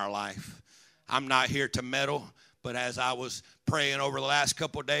in our life. I'm not here to meddle, but as I was praying over the last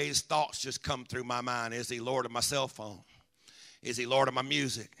couple of days, thoughts just come through my mind. Is he Lord of my cell phone? Is he Lord of my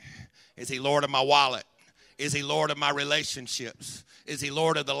music? Is he Lord of my wallet? Is he Lord of my relationships? Is he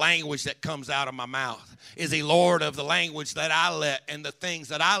Lord of the language that comes out of my mouth? Is he Lord of the language that I let and the things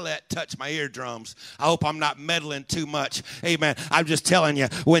that I let touch my eardrums? I hope I'm not meddling too much. Amen. I'm just telling you,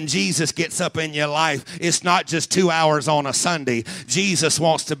 when Jesus gets up in your life, it's not just 2 hours on a Sunday. Jesus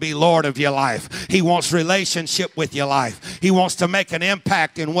wants to be Lord of your life. He wants relationship with your life. He wants to make an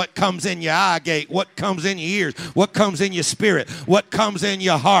impact in what comes in your eye gate, what comes in your ears, what comes in your spirit, what comes in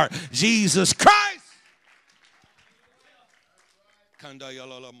your heart. Jesus Christ.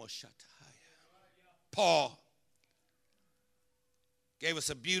 Paul gave us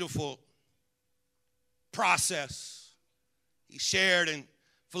a beautiful process he shared in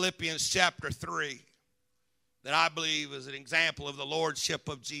Philippians chapter 3 that I believe is an example of the lordship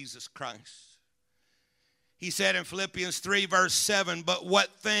of Jesus Christ. He said in Philippians 3 verse 7, but what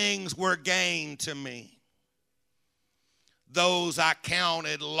things were gained to me, those I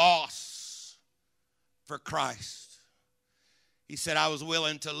counted loss for Christ. He said, I was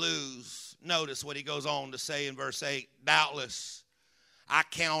willing to lose. Notice what he goes on to say in verse 8. Doubtless, I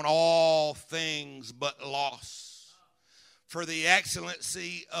count all things but loss for the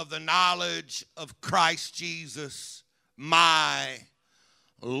excellency of the knowledge of Christ Jesus, my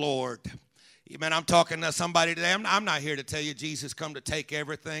Lord. Amen. I'm talking to somebody today. I'm not here to tell you Jesus come to take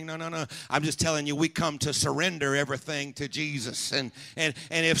everything. No. I'm just telling you we come to surrender everything to Jesus. And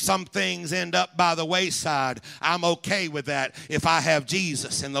if some things end up by the wayside, I'm okay with that if I have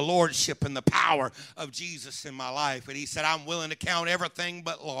Jesus and the lordship and the power of Jesus in my life. And he said, I'm willing to count everything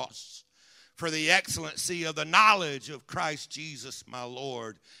but loss for the excellency of the knowledge of Christ Jesus my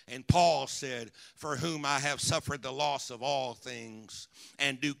Lord. And Paul said, for whom I have suffered the loss of all things,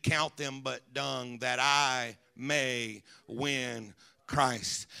 and do count them but dung, that I may win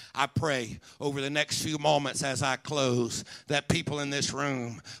Christ. I pray over the next few moments as I close that people in this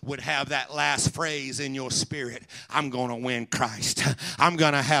room would have that last phrase in your spirit. I'm going to win Christ. I'm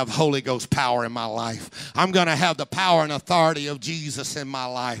going to have Holy Ghost power in my life. I'm going to have the power and authority of Jesus in my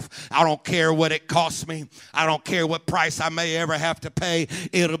life. I don't care what it costs me. I don't care what price I may ever have to pay.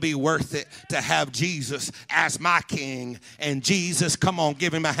 It'll be worth it to have Jesus as my King. And Jesus, come on,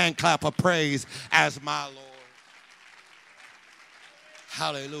 give him a hand clap of praise as my Lord.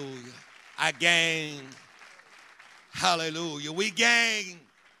 Hallelujah. I gain. Hallelujah. We gain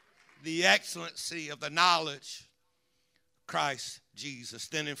the excellency of the knowledge of Christ Jesus.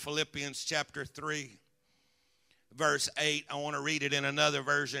 Then in Philippians chapter 3, verse 8, I want to read it in another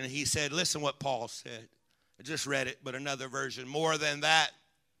version. He said, listen what Paul said. I just read it, but another version. More than that,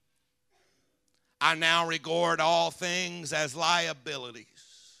 I now regard all things as liabilities.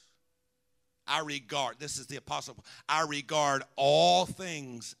 This is the apostle, I regard all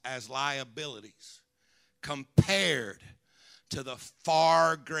things as liabilities compared to the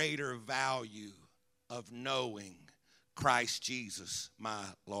far greater value of knowing Christ Jesus, my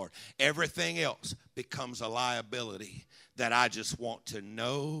Lord. Everything else becomes a liability that I just want to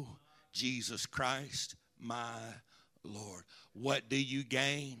know Jesus Christ, my Lord. What do you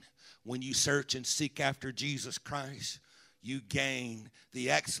gain when you search and seek after Jesus Christ? You gain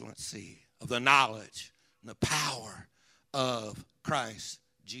the excellency of the knowledge and the power of Christ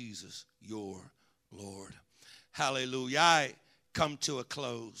Jesus, your Lord. Hallelujah. I come to a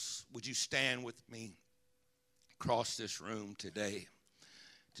close. Would you stand with me across this room today?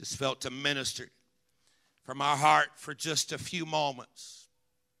 Just felt to minister from our heart for just a few moments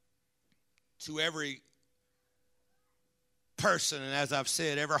to every person, and as I've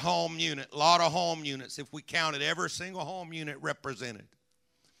said, every home unit, a lot of home units, if we counted every single home unit represented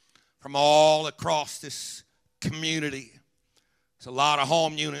from all across this community. There's a lot of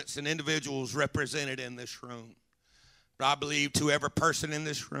home units and individuals represented in this room. But I believe to every person in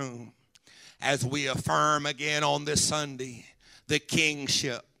this room, as we affirm again on this Sunday, the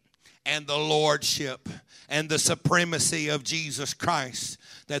kingship and the lordship and the supremacy of Jesus Christ,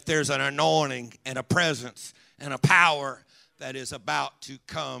 that there's an anointing and a presence and a power that is about to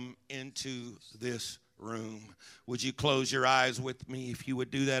come into this room. Would you close your eyes with me? If you would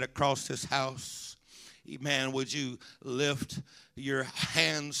do that across this house. Amen. Would you lift your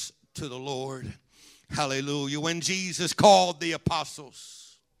hands to the Lord? Hallelujah. When Jesus called the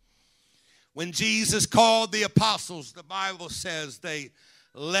apostles, the Bible says they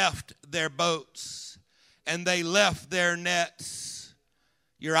left their boats and they left their nets.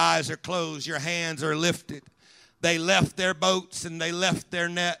 Your eyes are closed, your hands are lifted. They left their boats and they left their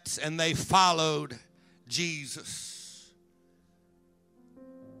nets and they followed Jesus.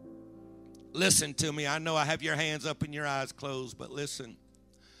 Listen to me. I know I have your hands up and your eyes closed, but listen.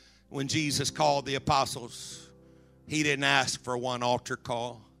 When Jesus called the apostles, he didn't ask for one altar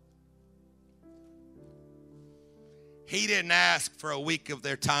call. He didn't ask for a week of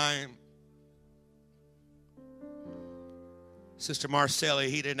their time. Sister Marcelli,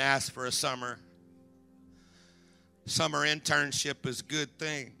 he didn't ask for a summer. Summer internship is a good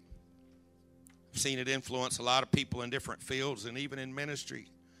thing. I've seen it influence a lot of people in different fields and even in ministry.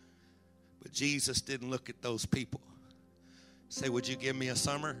 But Jesus didn't look at those people. Say, would you give me a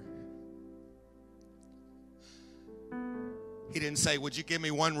summer? He didn't say, would you give me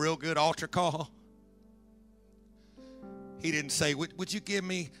one real good altar call? He didn't say, would you give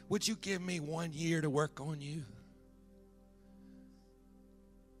me 1 year to work on you?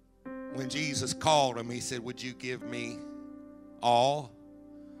 When Jesus called him, he said, would you give me all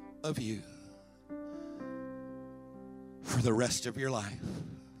of you for the rest of your life?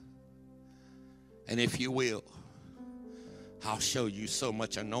 And if you will, I'll show you so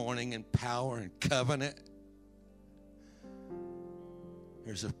much anointing and power and covenant.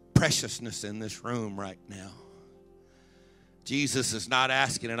 There's a preciousness in this room right now. Jesus is not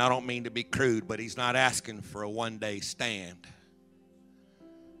asking, and I don't mean to be crude, but he's not asking for a one-day stand.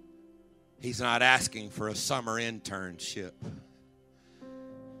 He's not asking for a summer internship.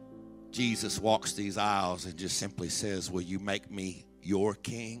 Jesus walks these aisles and just simply says, will you make me your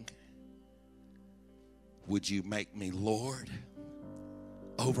king? Would you make me Lord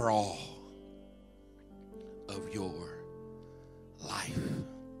over all of your life?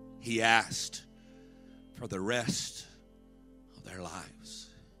 He asked for the rest of their lives.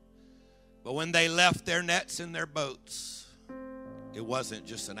 But when they left their nets and their boats, it wasn't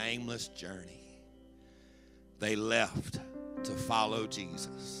just an aimless journey. They left to follow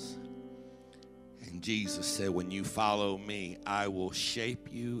Jesus. And Jesus said, when you follow me, I will shape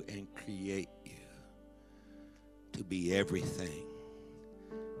you and create you to be everything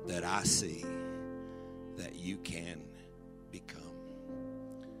that I see that you can become.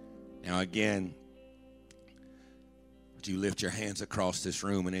 Now again, would you lift your hands across this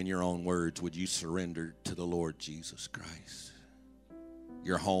room, and in your own words, would you surrender to the Lord Jesus Christ?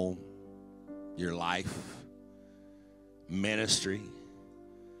 Your home, your life, ministry,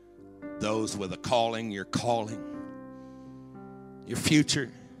 those with a calling, your calling, your future,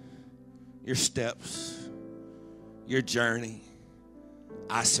 your steps, your journey.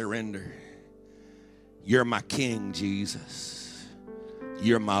 I surrender. You're my King, Jesus.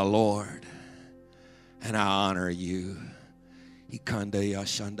 You're my Lord, and I honor you.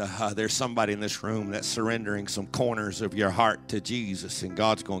 There's somebody in this room that's surrendering some corners of your heart to Jesus, and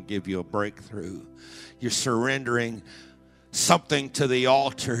God's going to give you a breakthrough. You're surrendering something to the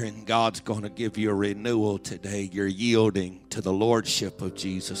altar, and God's going to give you a renewal today. You're yielding to the lordship of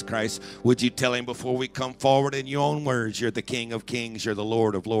Jesus Christ. Would you tell him before we come forward in your own words, you're the King of Kings, you're the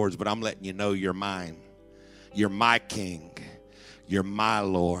Lord of Lords, but I'm letting you know you're mine. You're my King. You're my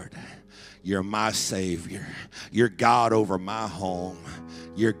Lord. You're my Savior. You're God over my home.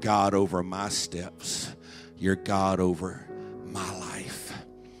 You're God over my steps. You're God over my life.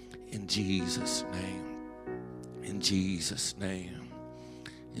 In Jesus' name. In Jesus' name.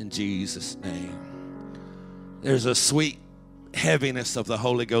 In Jesus' name. There's a sweet heaviness of the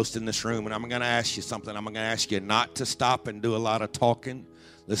Holy Ghost in this room, and I'm going to ask you something. I'm going to ask you not to stop and do a lot of talking.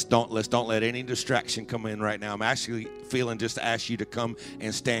 Let's don't let any distraction come in right now. I'm actually feeling just to ask you to come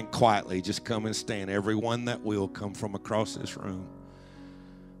and stand quietly. Just come and stand. Everyone that will come from across this room.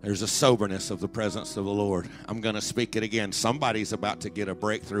 There's a soberness of the presence of the Lord. I'm going to speak it again. Somebody's about to get a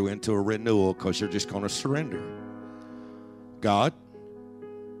breakthrough into a renewal because you're just going to surrender. God,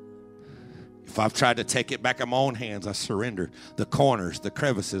 if I've tried to take it back in my own hands, I surrender. The corners, the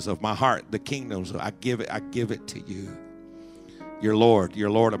crevices of my heart, the kingdoms, I give it to you. You're Lord.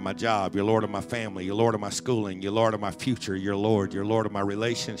 You're Lord of my job. You're Lord of my family. You're Lord of my schooling. You're Lord of my future. You're Lord. You're Lord of my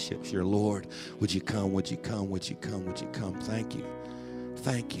relationships. You're Lord. Would you come? Would you come? Would you come? Would you come? Thank you.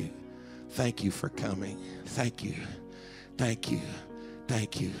 Thank you. Thank you for coming. Thank you. Thank you.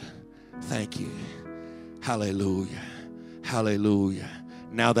 Thank you. Thank you. Hallelujah. Hallelujah.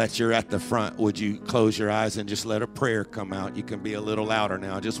 Now that you're at the front, would you close your eyes and just let a prayer come out? You can be a little louder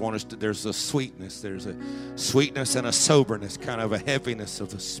now. I just want us to, there's a sweetness and a soberness, kind of a heaviness of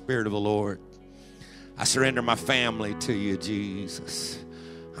the Spirit of the Lord. I surrender my family to you, Jesus.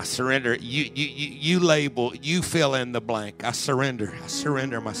 I surrender. You label, you fill in the blank. I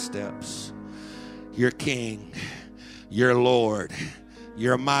surrender my steps. You're King. You're Lord.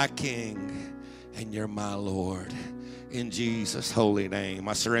 You're my King. And you're my Lord. In Jesus' holy name,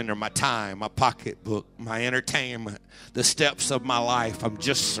 I surrender my time, my pocketbook, my entertainment, the steps of my life. I'm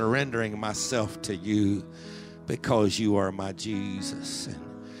just surrendering myself to you because you are my Jesus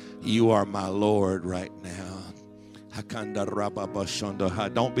and you are my Lord right now.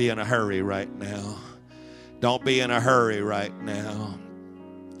 Don't be in a hurry right now. Don't be in a hurry right now.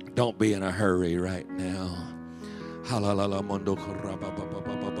 Don't be in a hurry right now.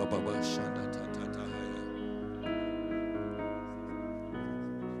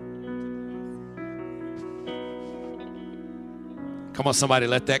 Come on, somebody,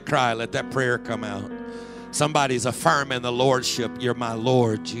 let that cry, let that prayer come out. Somebody's affirming the lordship. You're my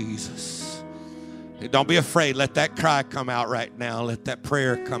Lord, Jesus. Don't be afraid. Let that cry come out right now. Let that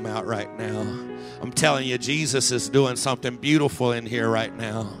prayer come out right now. I'm telling you, Jesus is doing something beautiful in here right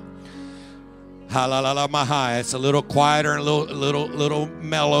now. It's a little quieter and a little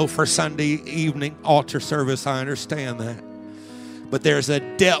mellow for Sunday evening altar service. I understand that. But there's a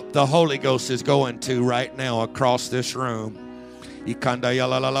depth the Holy Ghost is going to right now across this room.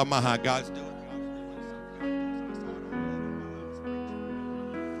 God's doing.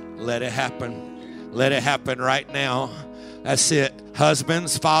 Let it happen. Let it happen right now. That's it.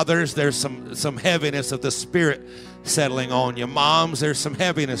 Husbands, fathers, there's some heaviness of the Spirit settling on you. Moms, there's some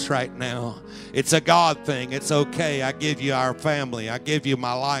heaviness right now. It's a God thing. It's okay. I give you our family. I give you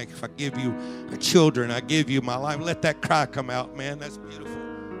my life. I give you our children. I give you my life. Let that cry come out, man. That's beautiful.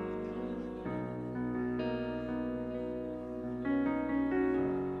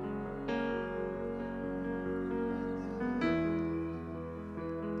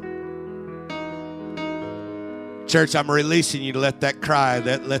 Church, I'm releasing you to let that cry,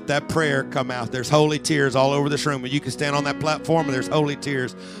 let that prayer come out. There's holy tears all over this room. And you can stand on that platform and there's holy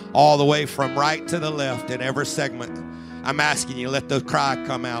tears all the way from right to the left in every segment. I'm asking you, let the cry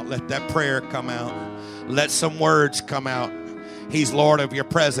come out. Let that prayer come out. Let some words come out. He's Lord of your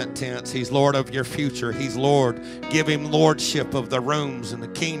present tense. He's Lord of your future. He's Lord. Give him lordship of the rooms and the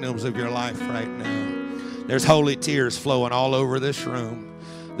kingdoms of your life right now. There's holy tears flowing all over this room.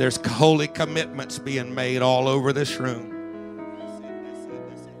 There's holy commitments being made all over this room.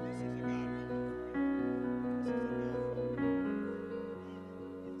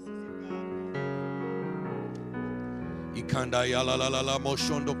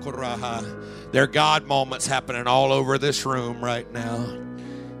 There are God moments happening all over this room right now.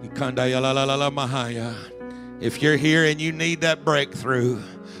 If you're here and you need that breakthrough,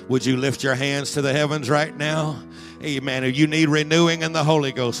 would you lift your hands to the heavens right now? Amen. If you need renewing in the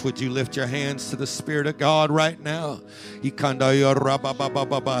Holy Ghost, would you lift your hands to the Spirit of God right now?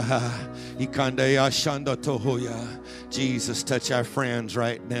 Jesus, touch our friends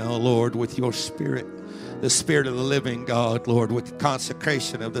right now, Lord, with your Spirit, the Spirit of the living God, Lord, with the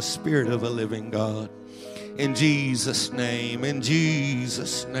consecration of the Spirit of the living God. In Jesus' name, in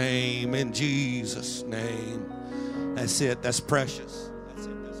Jesus' name, in Jesus' name. That's it. That's precious.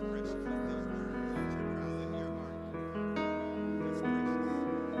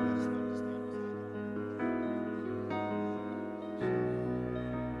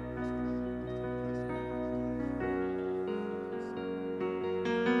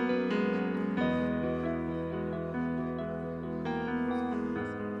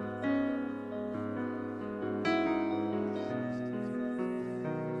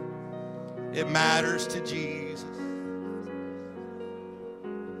 It matters to Jesus.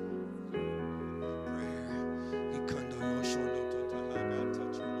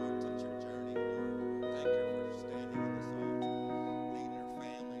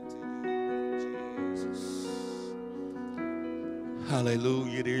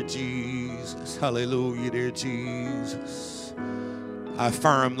 Hallelujah, dear Jesus. Hallelujah, dear Jesus. I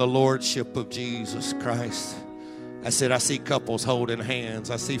affirm the lordship of Jesus Christ. I said, I see couples holding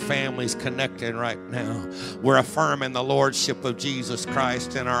hands. I see families connecting right now. We're affirming the lordship of Jesus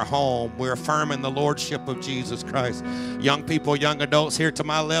Christ in our home. We're affirming the lordship of Jesus Christ. Young people, young adults here to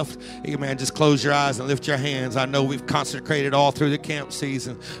my left, amen, just close your eyes and lift your hands. I know we've consecrated all through the camp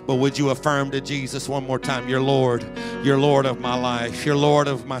season, but would you affirm to Jesus one more time, you're Lord. You're Lord of my life. You're Lord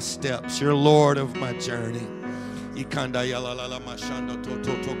of my steps. You're Lord of my journey.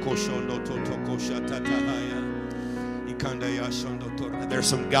 There's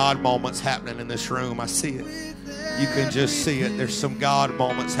some God moments happening in this room. I see it. You can just see it. There's some God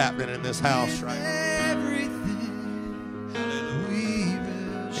moments happening in this house right now.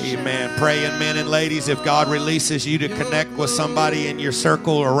 Amen. Praying men and ladies, if God releases you to connect with somebody in your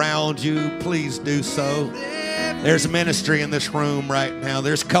circle around you, please do so. There's ministry in this room right now.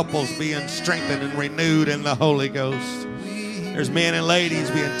 There's couples being strengthened and renewed in the Holy Ghost. There's men and ladies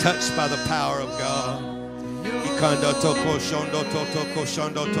being touched by the power of God.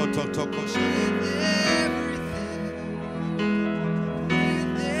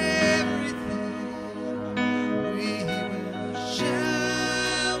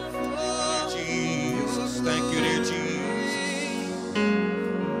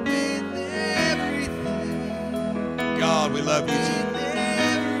 God, we love you, Jesus.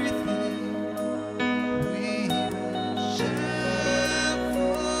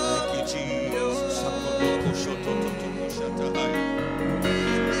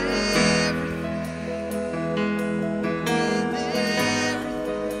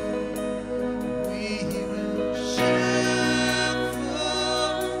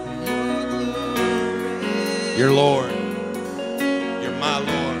 You're Lord. You're my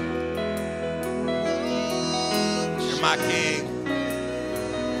Lord. You're my King.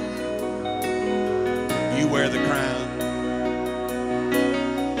 You wear the crown.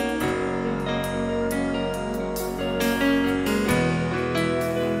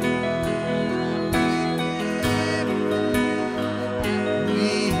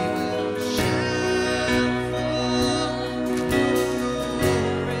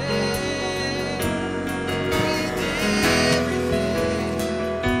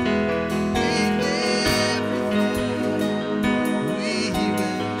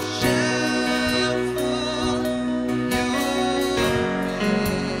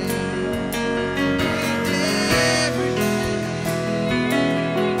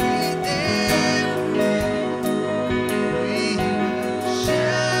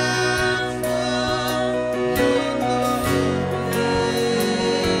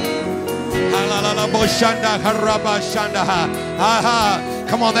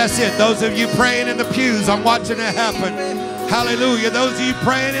 Come on, that's it. Those of you praying in the pews, I'm watching it happen. Hallelujah. Those of you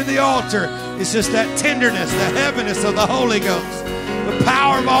praying in the altar, it's just that tenderness, the heaviness of the Holy Ghost, the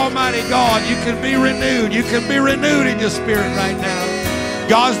power of Almighty God. You can be renewed. You can be renewed in your spirit right now.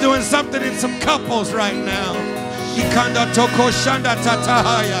 God's doing something in some couples right now.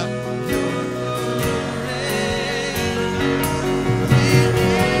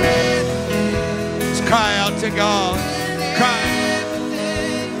 Cry out to God. Cry.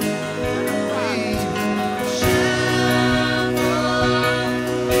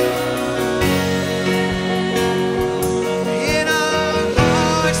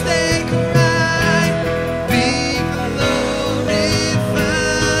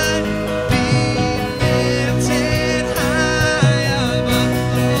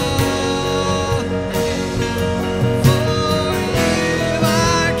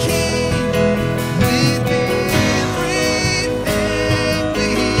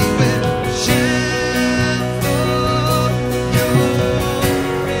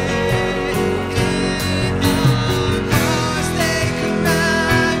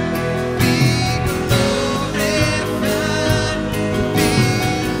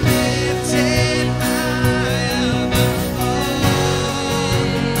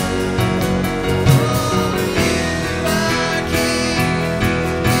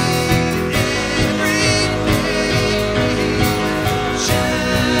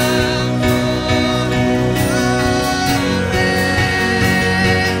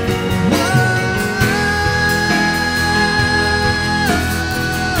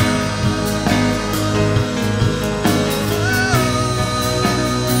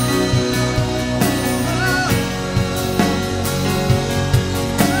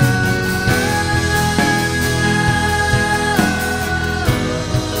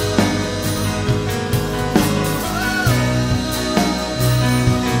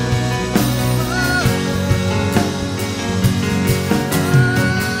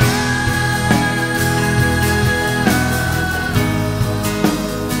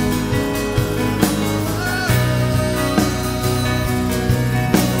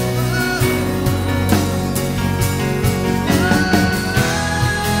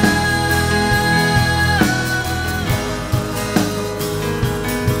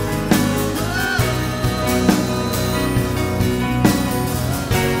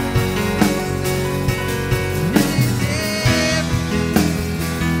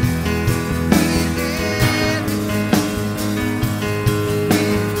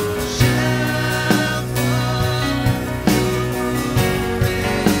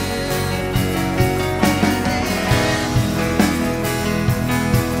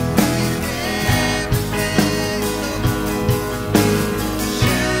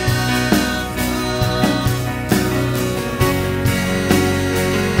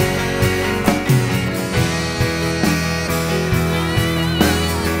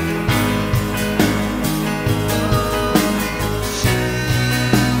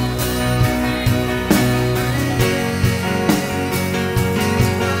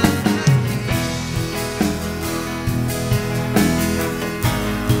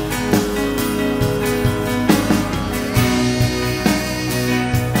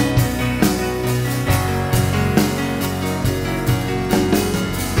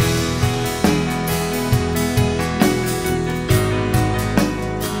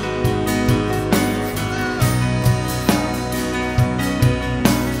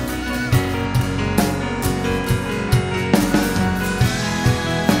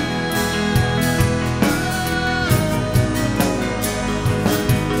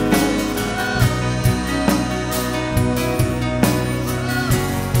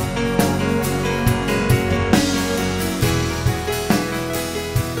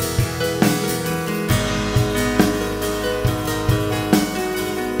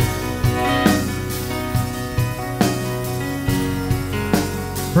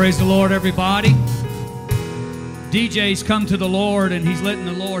 Praise the Lord, everybody. DJ's come to the Lord, and he's letting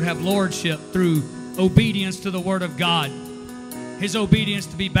the Lord have lordship through obedience to the Word of God. His obedience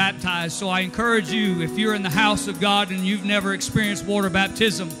to be baptized. So I encourage you, if you're in the house of God and you've never experienced water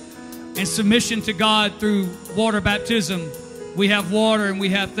baptism and submission to God through water baptism, we have water and we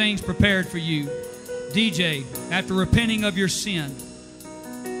have things prepared for you. DJ, after repenting of your sin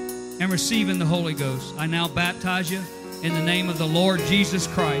and receiving the Holy Ghost, I now baptize you in the name of the Lord Jesus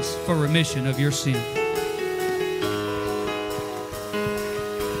Christ for remission of your sin.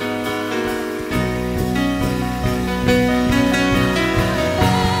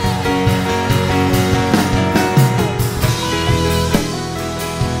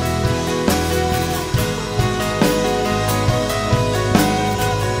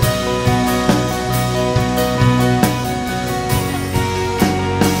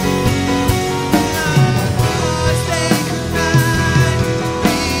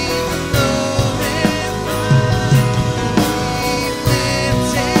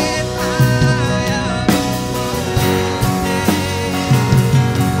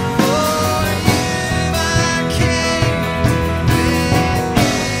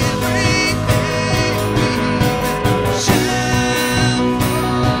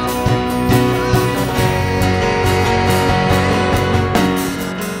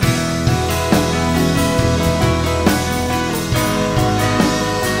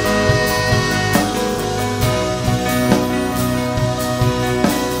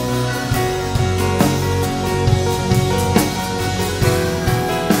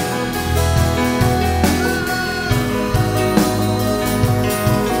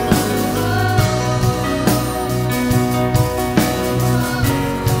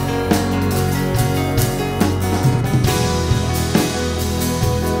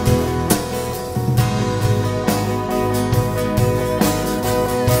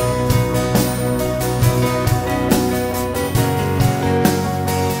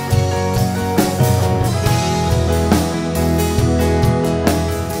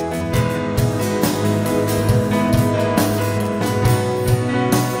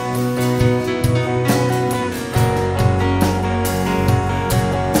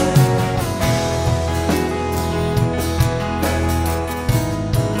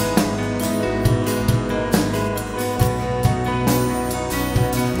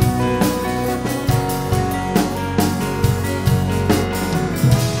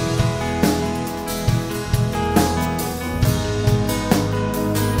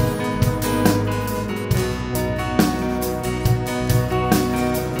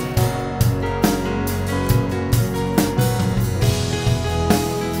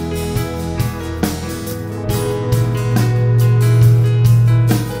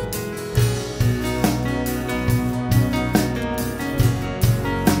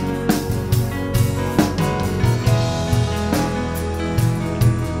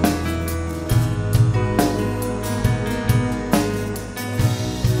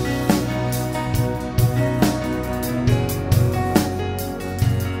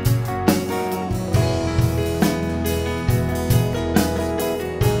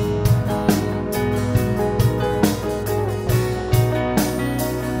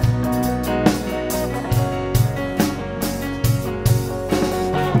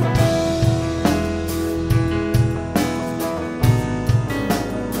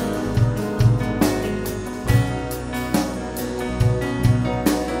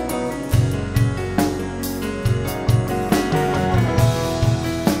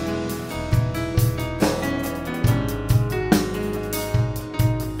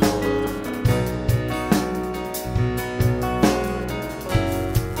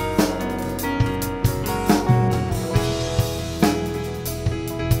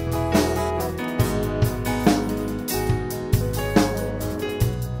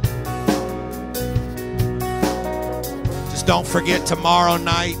 Don't forget tomorrow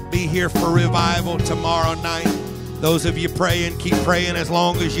night. Be here for revival tomorrow night. Those of you praying, keep praying as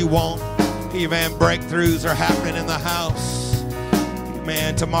long as you want. Amen. Breakthroughs are happening in the house.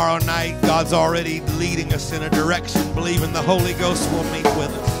 Amen. Tomorrow night, God's already leading us in a direction, believing the Holy Ghost will meet with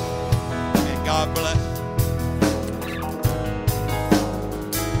us. And God bless.